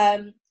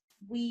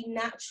 we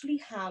naturally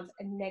have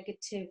a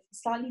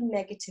slightly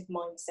negative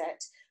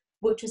mindset,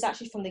 which was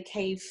actually from the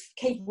cave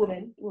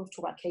woman. We'll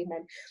talk about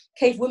cavemen,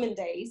 cave women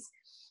days.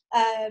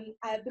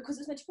 Because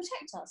it was meant to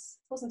protect us,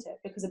 wasn't it?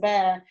 Because a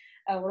bear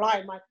or a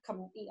lion might come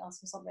and eat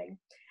us or something.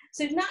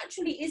 So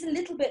naturally is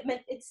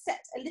it's set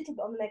a little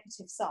bit on the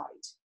negative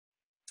side.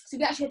 So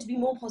we actually had to be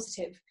more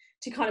positive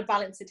to kind of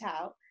balance it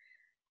out.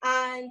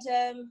 And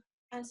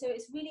so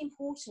it's really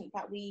important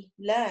that we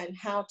learn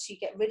how to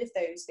get rid of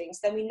those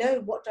things. Then we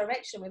know what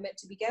direction we're meant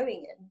to be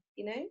going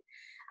in,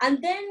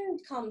 And then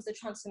comes the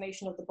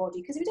transformation of the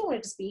body, because we don't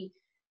want to just be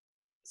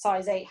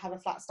size 8, have a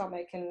flat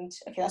stomach, and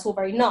okay, that's all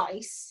very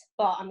nice,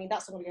 but I mean,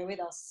 that's not going to go with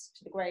us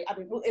to the grave. I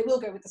mean, it will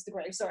go with us to the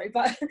grave, sorry,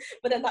 but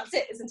then that's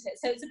it, isn't it?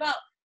 So it's about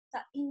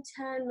that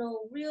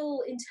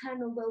real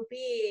internal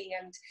well-being,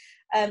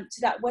 and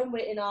so that when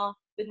we're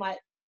with my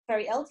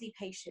very elderly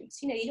patients,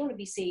 you don't want to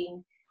be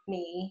seeing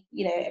me,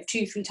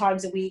 2-3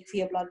 times a week for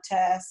your blood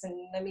tests, and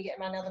then we get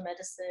around other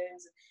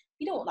medicines.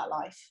 You don't want that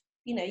life.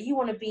 You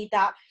want to be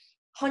that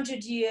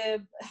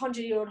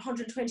 100-year-old,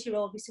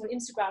 120-year-old we see on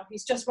Instagram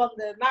who's just run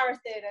the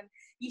marathon, and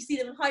you see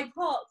them in Hyde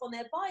Park on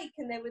their bike,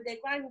 and they're with their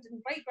grand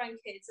and great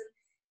grandkids,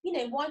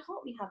 and why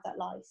can't we have that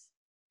life?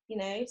 you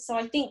know. So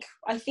I think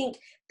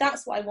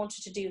that's what I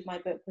wanted to do with my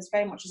book, was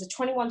very much as a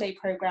 21-day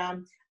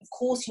program. Of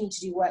course you need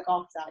to do work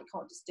after that, you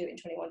can't just do it in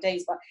 21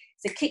 days, but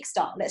it's a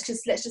kickstart. Let's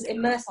just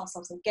immerse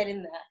ourselves and get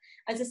in there.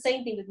 And it's the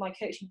same thing with my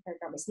coaching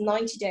program. It's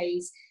 90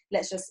 days,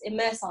 let's just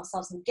immerse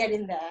ourselves and get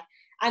in there.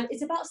 And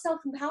it's about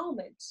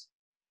self-empowerment,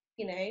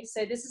 you know.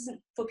 So this isn't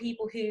for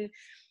people who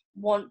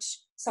want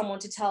someone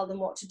to tell them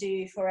what to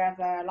do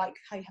forever, like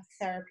how you have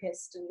a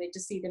therapist and they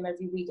just see them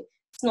every week.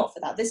 It's not for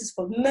that. This is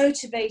for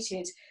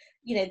motivated,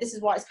 you know, this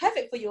is why it's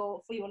perfect for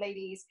your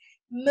ladies,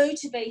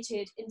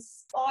 motivated,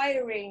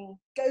 inspiring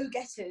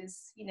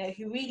go-getters, you know,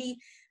 who really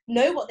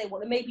know what they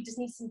want and maybe just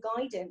need some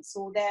guidance,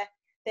 or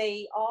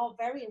they are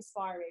very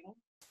inspiring,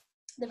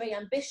 they're very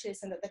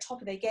ambitious and at the top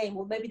of their game,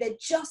 or maybe they're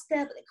just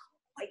there but they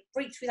can't quite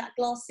break through that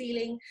glass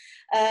ceiling,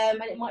 and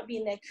it might be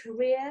in their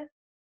career,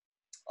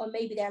 or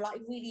maybe they're like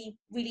really,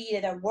 you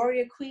know, they're a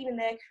warrior queen in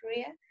their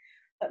career,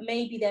 but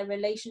maybe their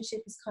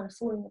relationship is kind of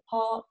falling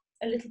apart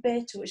a little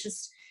bit, or it's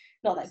just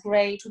not that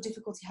great, or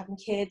difficulty having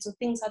kids, or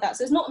things like that.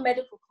 So it's not a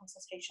medical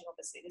consultation,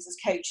 obviously, this is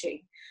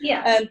coaching.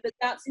 Yeah. But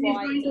that's It's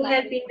why going to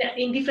help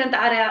in different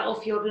area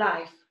of your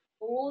life.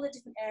 all the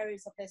different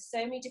areas of, there's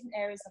so many different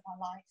areas of our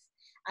life,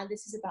 and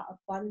this is about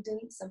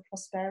abundance and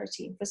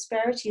prosperity. And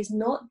prosperity is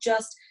not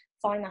just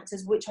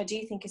finances, which I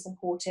do think is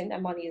important,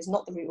 and money is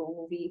not the root of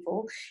all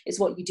evil, it's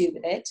what you do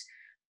with it,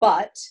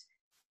 but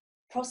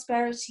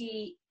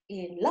prosperity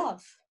in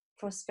love,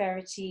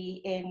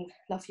 prosperity in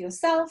love for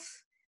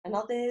yourself and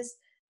others,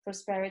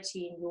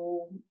 prosperity in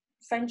your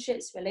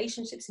friendships,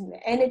 relationships, in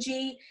your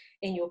energy,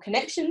 in your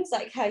connections,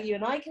 like how you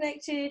and I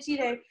connected, you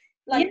know,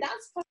 like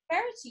that's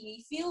prosperity.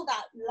 You feel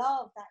that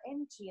love, that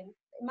energy, and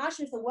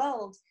imagine if the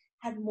world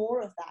had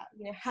more of that,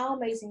 you know, how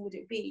amazing would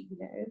it be, you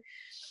know?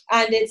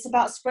 And it's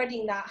about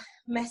spreading that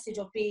message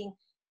of being,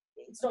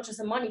 it's not just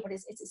the money, but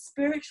it's a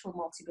spiritual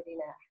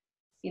multi-billionaire,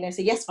 you know.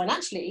 So yes,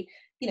 financially,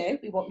 you know,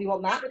 we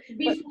want that,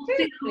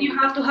 but you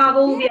have to have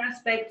all the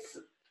aspects,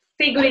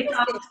 figure it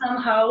out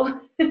somehow.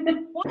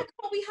 Why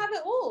can't we have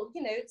it all?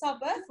 You know, it's our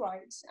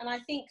birthright. And I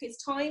think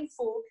it's time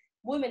for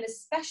women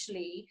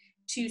especially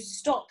to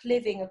stop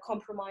living a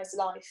compromised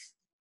life.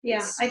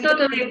 Yeah, I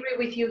totally agree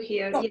with you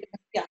here.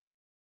 Yeah.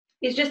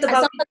 It's just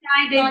about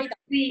deciding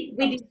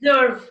we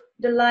deserve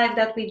the life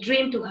that we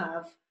dream to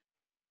have.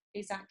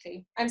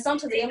 Exactly. And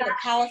sometimes it's a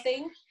power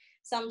thing.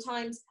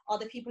 Sometimes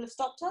other people have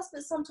stopped us,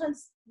 but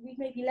sometimes we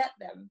maybe let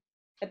them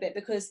a bit,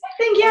 because I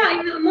think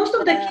in most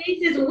of the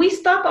cases we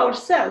stop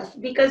ourselves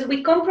because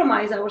we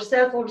compromise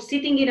ourselves, or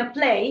sitting in a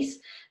place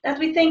that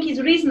we think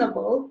is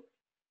reasonable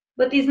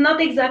but is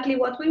not exactly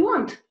what we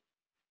want.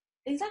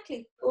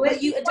 Exactly.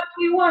 But you what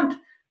we want.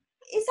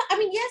 I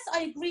mean, yes,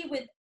 I agree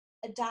with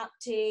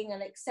adapting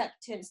and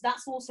acceptance.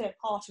 That's also a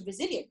part of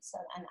resilience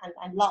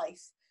and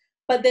life.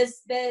 But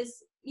there's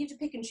you have to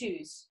pick and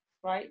choose,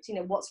 right? You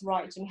know, what's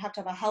right, and you have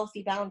to have a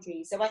healthy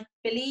boundary. So I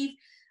believe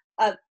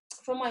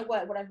from my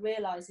work, what I've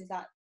realized is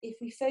that if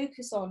we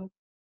focus on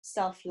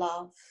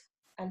self-love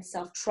and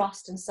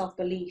self-trust and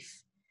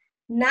self-belief,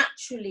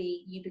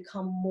 naturally you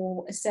become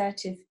more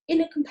assertive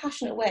in a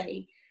compassionate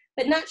way.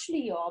 But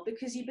naturally you are,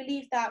 because you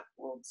believe that,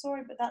 well,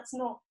 sorry, but that's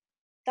not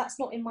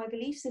in my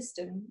belief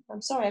system.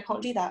 I'm sorry, I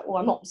can't do that. Or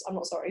I'm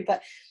not sorry,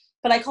 but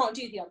I can't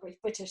do the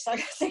British, so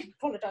I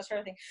apologise for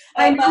everything.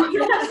 But you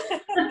know,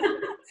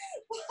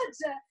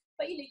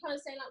 but you know, kind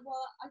of saying like,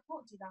 well, I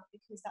can't do that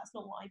because that's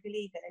not what I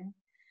believe in.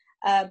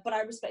 But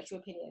I respect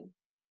your opinion.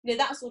 You know,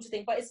 that sort of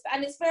thing. But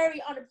it's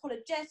very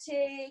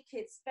unapologetic.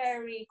 It's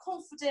very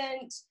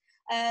confident.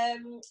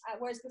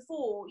 Whereas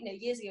before, you know,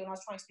 years ago when I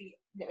was trying to be,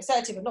 you know,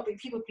 assertive and not be a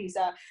people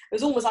pleaser, it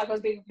was almost like I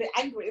was being a bit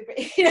angry,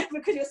 you know,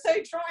 because you're so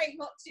trying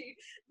not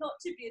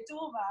to be a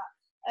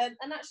doormat.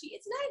 And actually,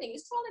 it's learning,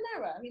 it's trial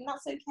and error. I mean,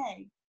 that's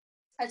okay.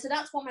 And so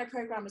that's what my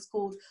program is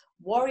called,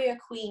 Warrior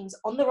Queens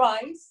on the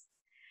Rise.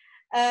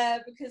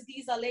 Because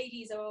these are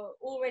ladies who are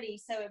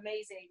already so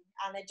amazing,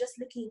 and they're just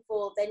looking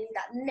for, they need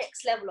that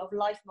next level of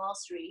life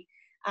mastery.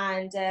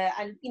 And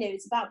you know,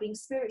 it's about being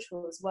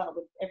spiritual as well,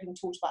 with everything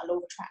talked about, law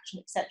of attraction,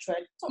 etc.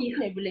 It's not, you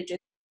know, religious,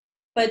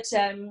 but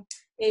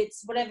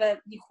it's whatever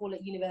you call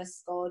it,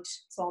 universe, God,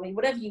 Swami,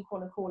 whatever you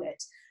want to call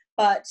it.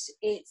 But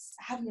it's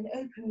having an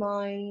open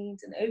mind,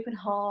 an open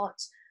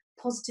heart,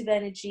 positive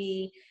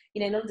energy.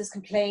 You know, none of this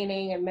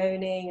complaining and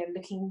moaning and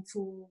looking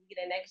for, you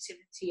know,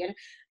 negativity. And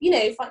you know,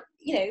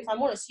 if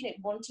I'm honest, you know,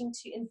 wanting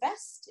to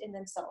invest in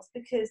themselves,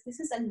 because this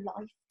is a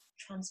life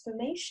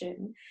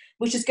transformation,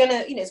 which is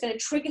gonna, you know, it's gonna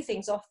trigger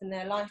things off in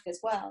their life as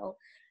well.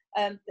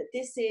 But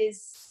this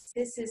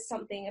is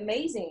something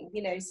amazing,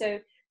 you know. So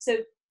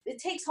it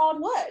takes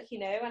hard work, you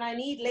know, and I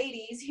need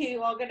ladies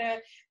who are gonna,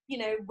 you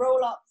know,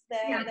 roll up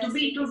their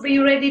to be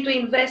ready to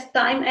invest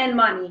time and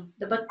money,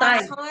 but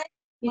time,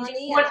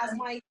 money, and as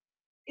my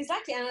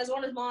exactly, and as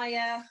one of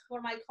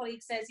my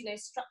colleagues says, you know,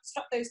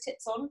 strap those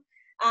tits on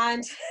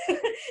and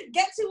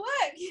get to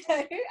work, you know.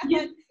 And it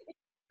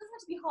doesn't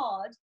have to be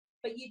hard,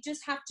 but you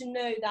just have to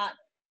know that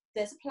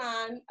there's a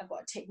plan. I've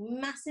got to take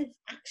massive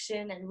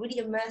action and really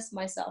immerse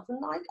myself, and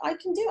I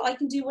can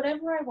do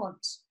whatever I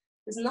want.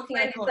 There's nothing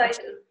I can't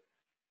do.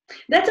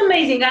 That's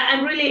amazing.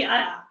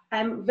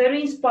 I'm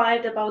very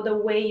inspired about the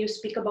way you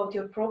speak about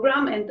your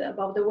program and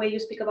about the way you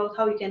speak about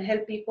how you can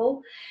help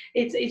people.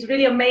 It's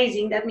really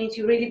amazing. That means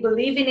you really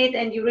believe in it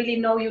and you really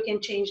know you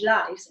can change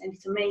lives, and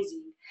it's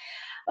amazing.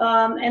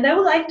 And I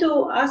would like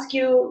to ask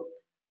you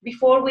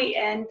before we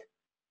end,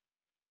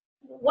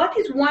 what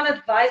is one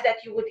advice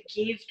that you would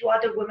give to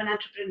other women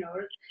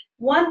entrepreneurs?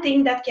 One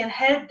thing that can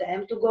help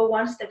them to go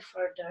one step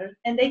further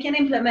and they can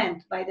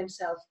implement by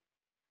themselves.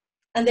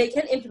 And they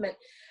can implement.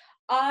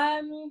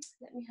 Let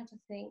me have a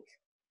think.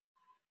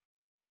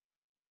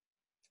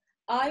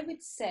 I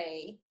would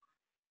say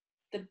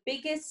the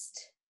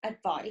biggest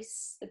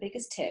advice, the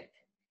biggest tip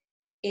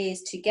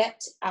is to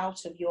get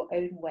out of your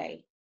own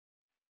way.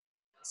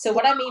 So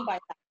what I mean by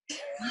that,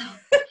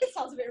 it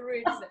sounds a bit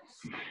rude, isn't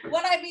it?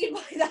 What I mean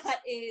by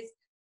that is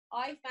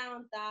I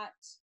found that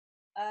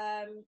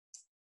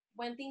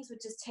when things were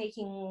just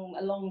taking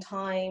a long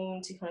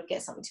time to kind of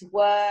get something to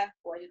work,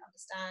 or I didn't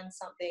understand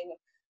something,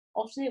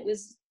 often it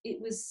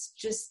was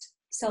just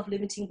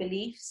self-limiting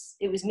beliefs.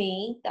 It was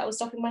me that was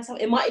stopping myself.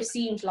 It might have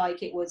seemed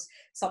like it was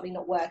something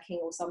not working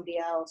or somebody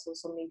else or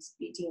something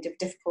being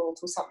difficult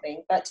or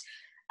something, but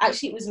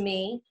actually it was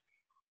me.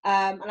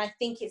 And I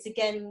think it's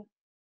again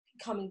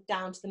coming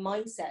down to the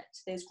mindset,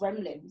 those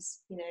gremlins,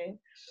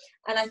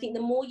 and I think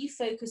the more you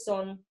focus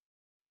on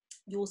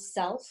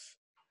yourself,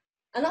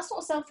 and that's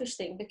not a selfish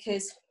thing,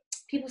 because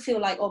people feel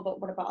like, oh, but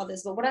what about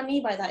others? But what I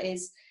mean by that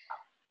is,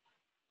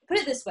 put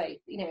it this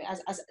way,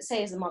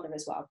 as a mother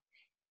as well,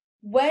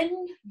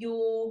 when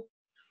your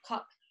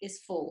cup is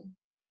full,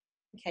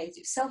 okay,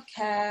 through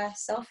self-care,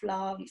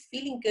 self-love, you're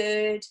feeling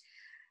good,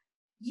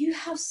 you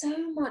have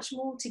so much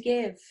more to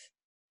give.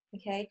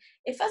 Okay,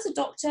 if as a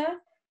doctor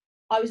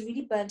I was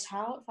really burnt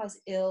out, if I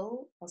was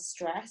ill or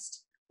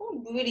stressed, I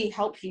wouldn't really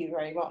help you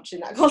very much in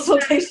that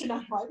consultation.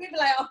 I might be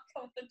like, oh,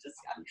 come on, just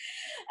go.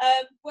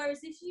 Whereas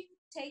if you've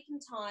taken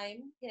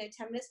time,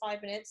 10 minutes,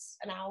 5 minutes,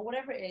 an hour,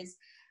 whatever it is,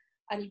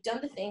 and you've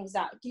done the things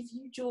that give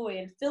you joy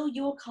and fill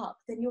your cup,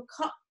 then your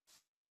cup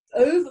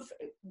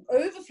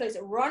overflows,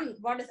 it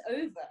runneth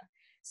over.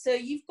 So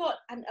you've got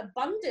an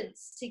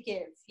abundance to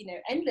give,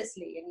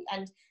 endlessly,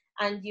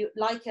 and you,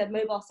 like a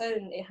mobile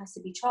phone, it has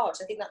to be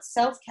charged. I think that's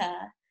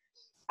self-care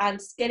and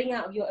getting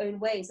out of your own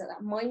ways. That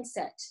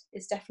mindset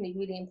is definitely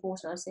really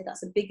important. I'd say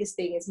that's the biggest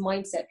thing, is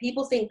mindset.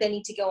 People think they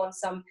need to go on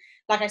some,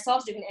 like I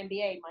started doing an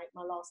MBA,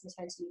 my last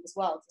maternity leave as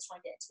well, to try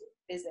and get into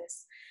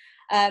business.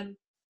 And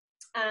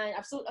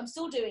I'm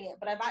still doing it,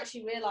 but I've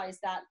actually realized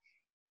that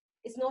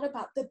it's not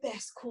about the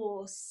best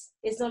course.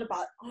 It's not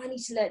about, you need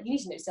to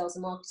know sales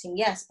and marketing,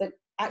 yes, but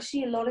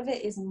actually a lot of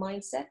it is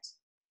mindset.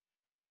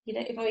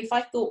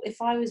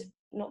 If I was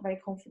not very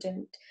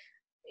confident,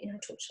 I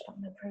talked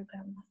about my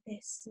program like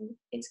this, and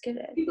it's good.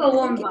 People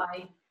won't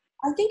buy.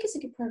 I think it's a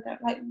good program.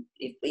 Like,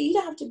 you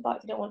don't have to buy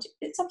if you don't want to.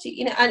 It's up to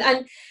you,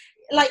 and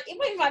like,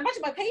 if I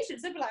imagine my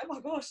patients, they'd be like, oh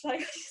my gosh,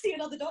 like, I see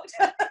another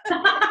doctor.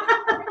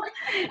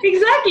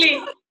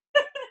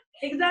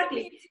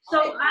 Exactly.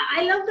 So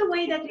I love the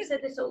way that you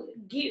said this. So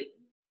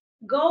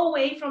go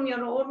away from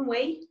your own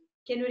way.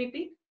 Can you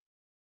repeat?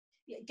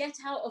 Get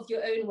out of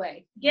your own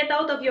way. Get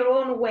out of your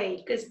own way,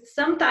 because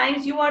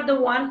sometimes you are the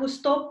one who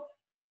stop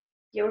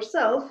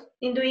yourself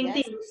in doing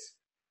things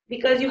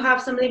because you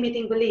have some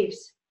limiting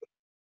beliefs.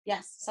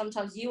 Yes,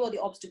 sometimes you are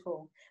the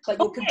obstacle, but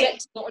you're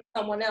projecting on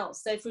someone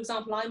else. So, for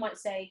example, I might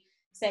say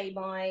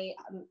my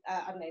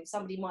I don't know,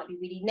 somebody might be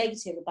really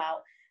negative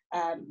about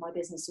my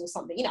business or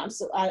something, and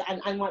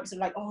I might be sort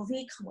of like, oh,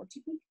 really? Come on, do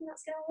you think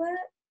that's gonna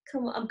work?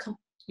 Come on,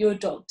 you're a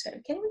doctor,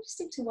 okay? We'll just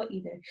stick to what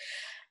you know.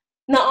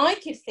 Now, I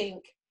could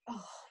think,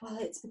 oh, well,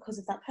 it's because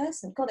of that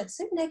person. God, they're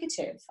so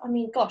negative. I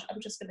mean, gosh, I'm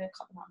just gonna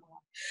cut them out of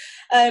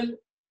my life.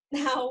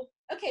 Now,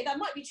 okay, that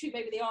might be true.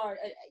 Maybe they are,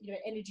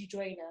 energy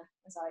drainer,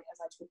 as I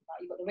talk about.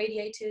 You've got the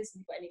radiators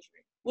and you've got energy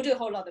drainer. We'll do a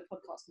whole other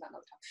podcast on that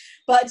another time.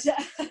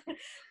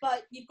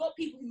 But you've got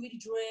people who really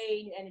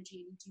drain your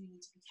energy, and you do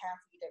need to be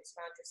careful you don't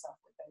surround yourself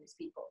with those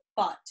people.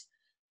 But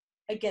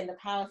again, the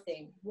power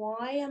thing.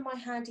 Why am I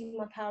handing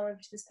my power over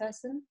to this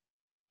person?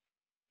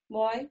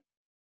 Why?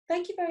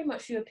 Thank you very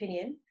much for your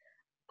opinion.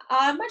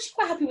 I'm actually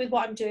quite happy with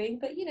what I'm doing,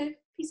 but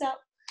peace out.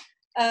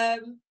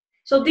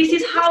 So this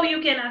is how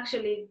you can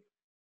actually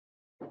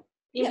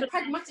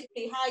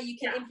pragmatically how you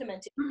can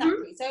implement it.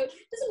 Exactly. So it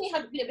doesn't mean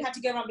we have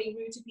to go around being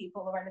rude to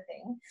people or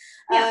anything.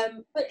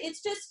 But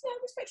it's just,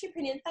 respect your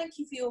opinion. Thank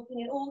you for your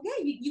opinion. Or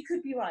you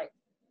could be right.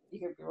 You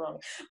could be wrong.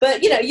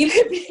 But you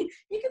could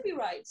be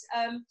right.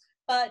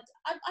 But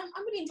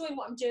I'm really enjoying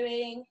what I'm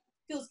doing.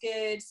 Feels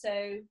good.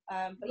 So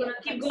I'm gonna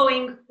keep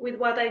going with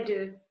what I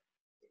do.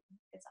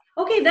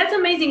 Okay, that's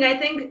amazing. I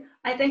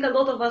think a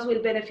lot of us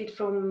will benefit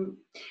from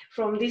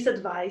this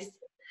advice.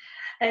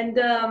 And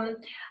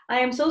I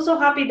am so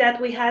happy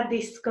that we had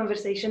this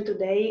conversation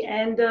today.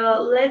 And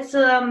let's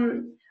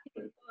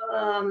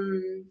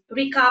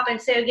recap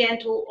and say again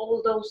to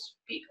all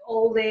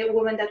the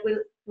women that will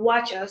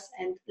watch us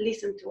and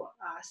listen to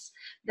us,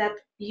 that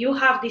you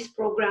have this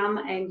program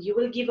and you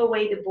will give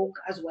away the book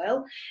as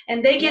well.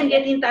 And they can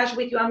get in touch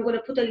with you. I'm going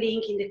to put a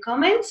link in the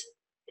comments.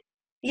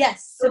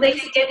 Yes. So they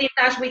can get in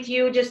touch with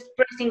you just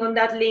pressing on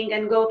that link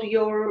and go to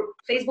your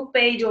Facebook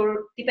page,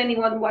 or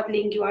depending on what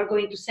link you are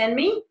going to send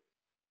me.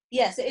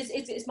 Yes,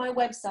 it's my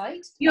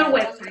website. Your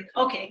website,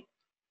 okay.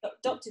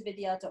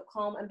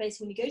 drvidya.com, and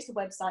basically when you go to the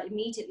website,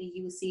 immediately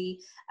you will see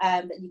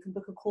that you can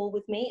book a call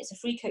with me. It's a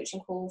free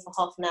coaching call for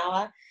half an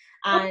hour,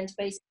 and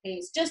basically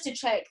it's just to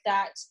check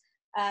that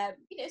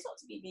it's not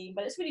to be mean,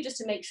 but it's really just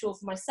to make sure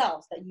for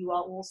myself that you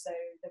are also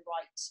the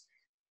right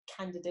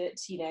candidate.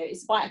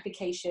 It's by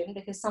application,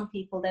 because some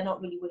people, they're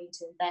not really willing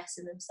to invest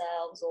in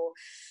themselves, or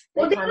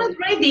they're not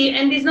ready,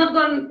 and it's not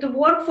going to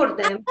work for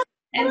them.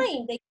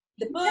 Fine, they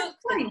the book,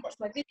 they watch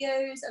my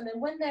videos, and then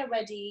when they're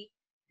ready,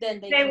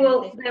 then they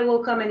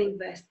will come and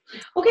invest.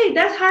 Okay,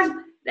 that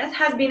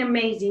has been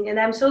amazing, and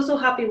I'm so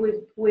happy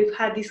we've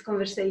had this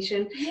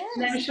conversation. Yes,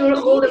 and I'm sure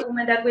all the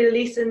women that will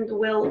listen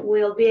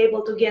will be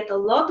able to get a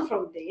lot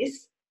from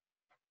this.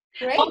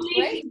 Great.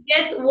 If you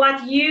get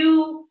what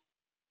you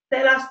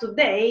tell us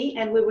today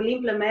and we will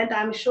implement,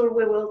 I'm sure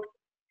we will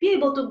be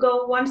able to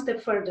go one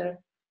step further.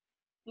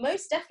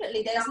 Most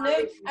definitely.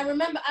 And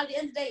remember, at the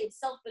end of the day, it's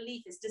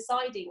self-belief. It's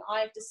deciding.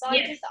 I've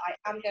decided that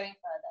I am going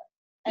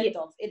further. End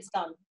of. It's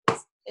done.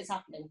 It's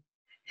happening.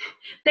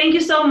 Thank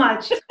you so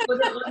much. It was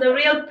a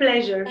real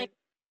pleasure.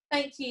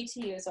 Thank you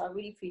to you as well. I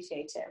really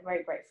appreciate it. I'm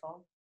very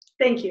grateful.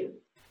 Thank you.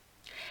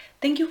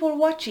 Thank you for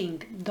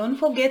watching. Don't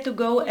forget to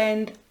go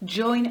and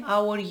join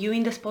our You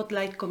in the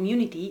Spotlight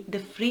community, the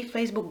free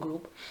Facebook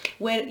group,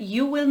 where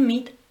you will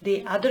meet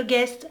the other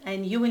guests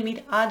and you will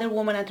meet other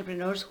women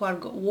entrepreneurs who are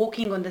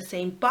walking on the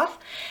same path,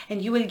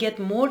 and you will get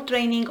more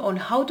training on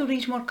how to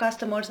reach more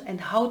customers and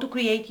how to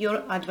create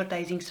your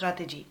advertising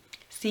strategy.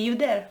 See you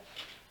there.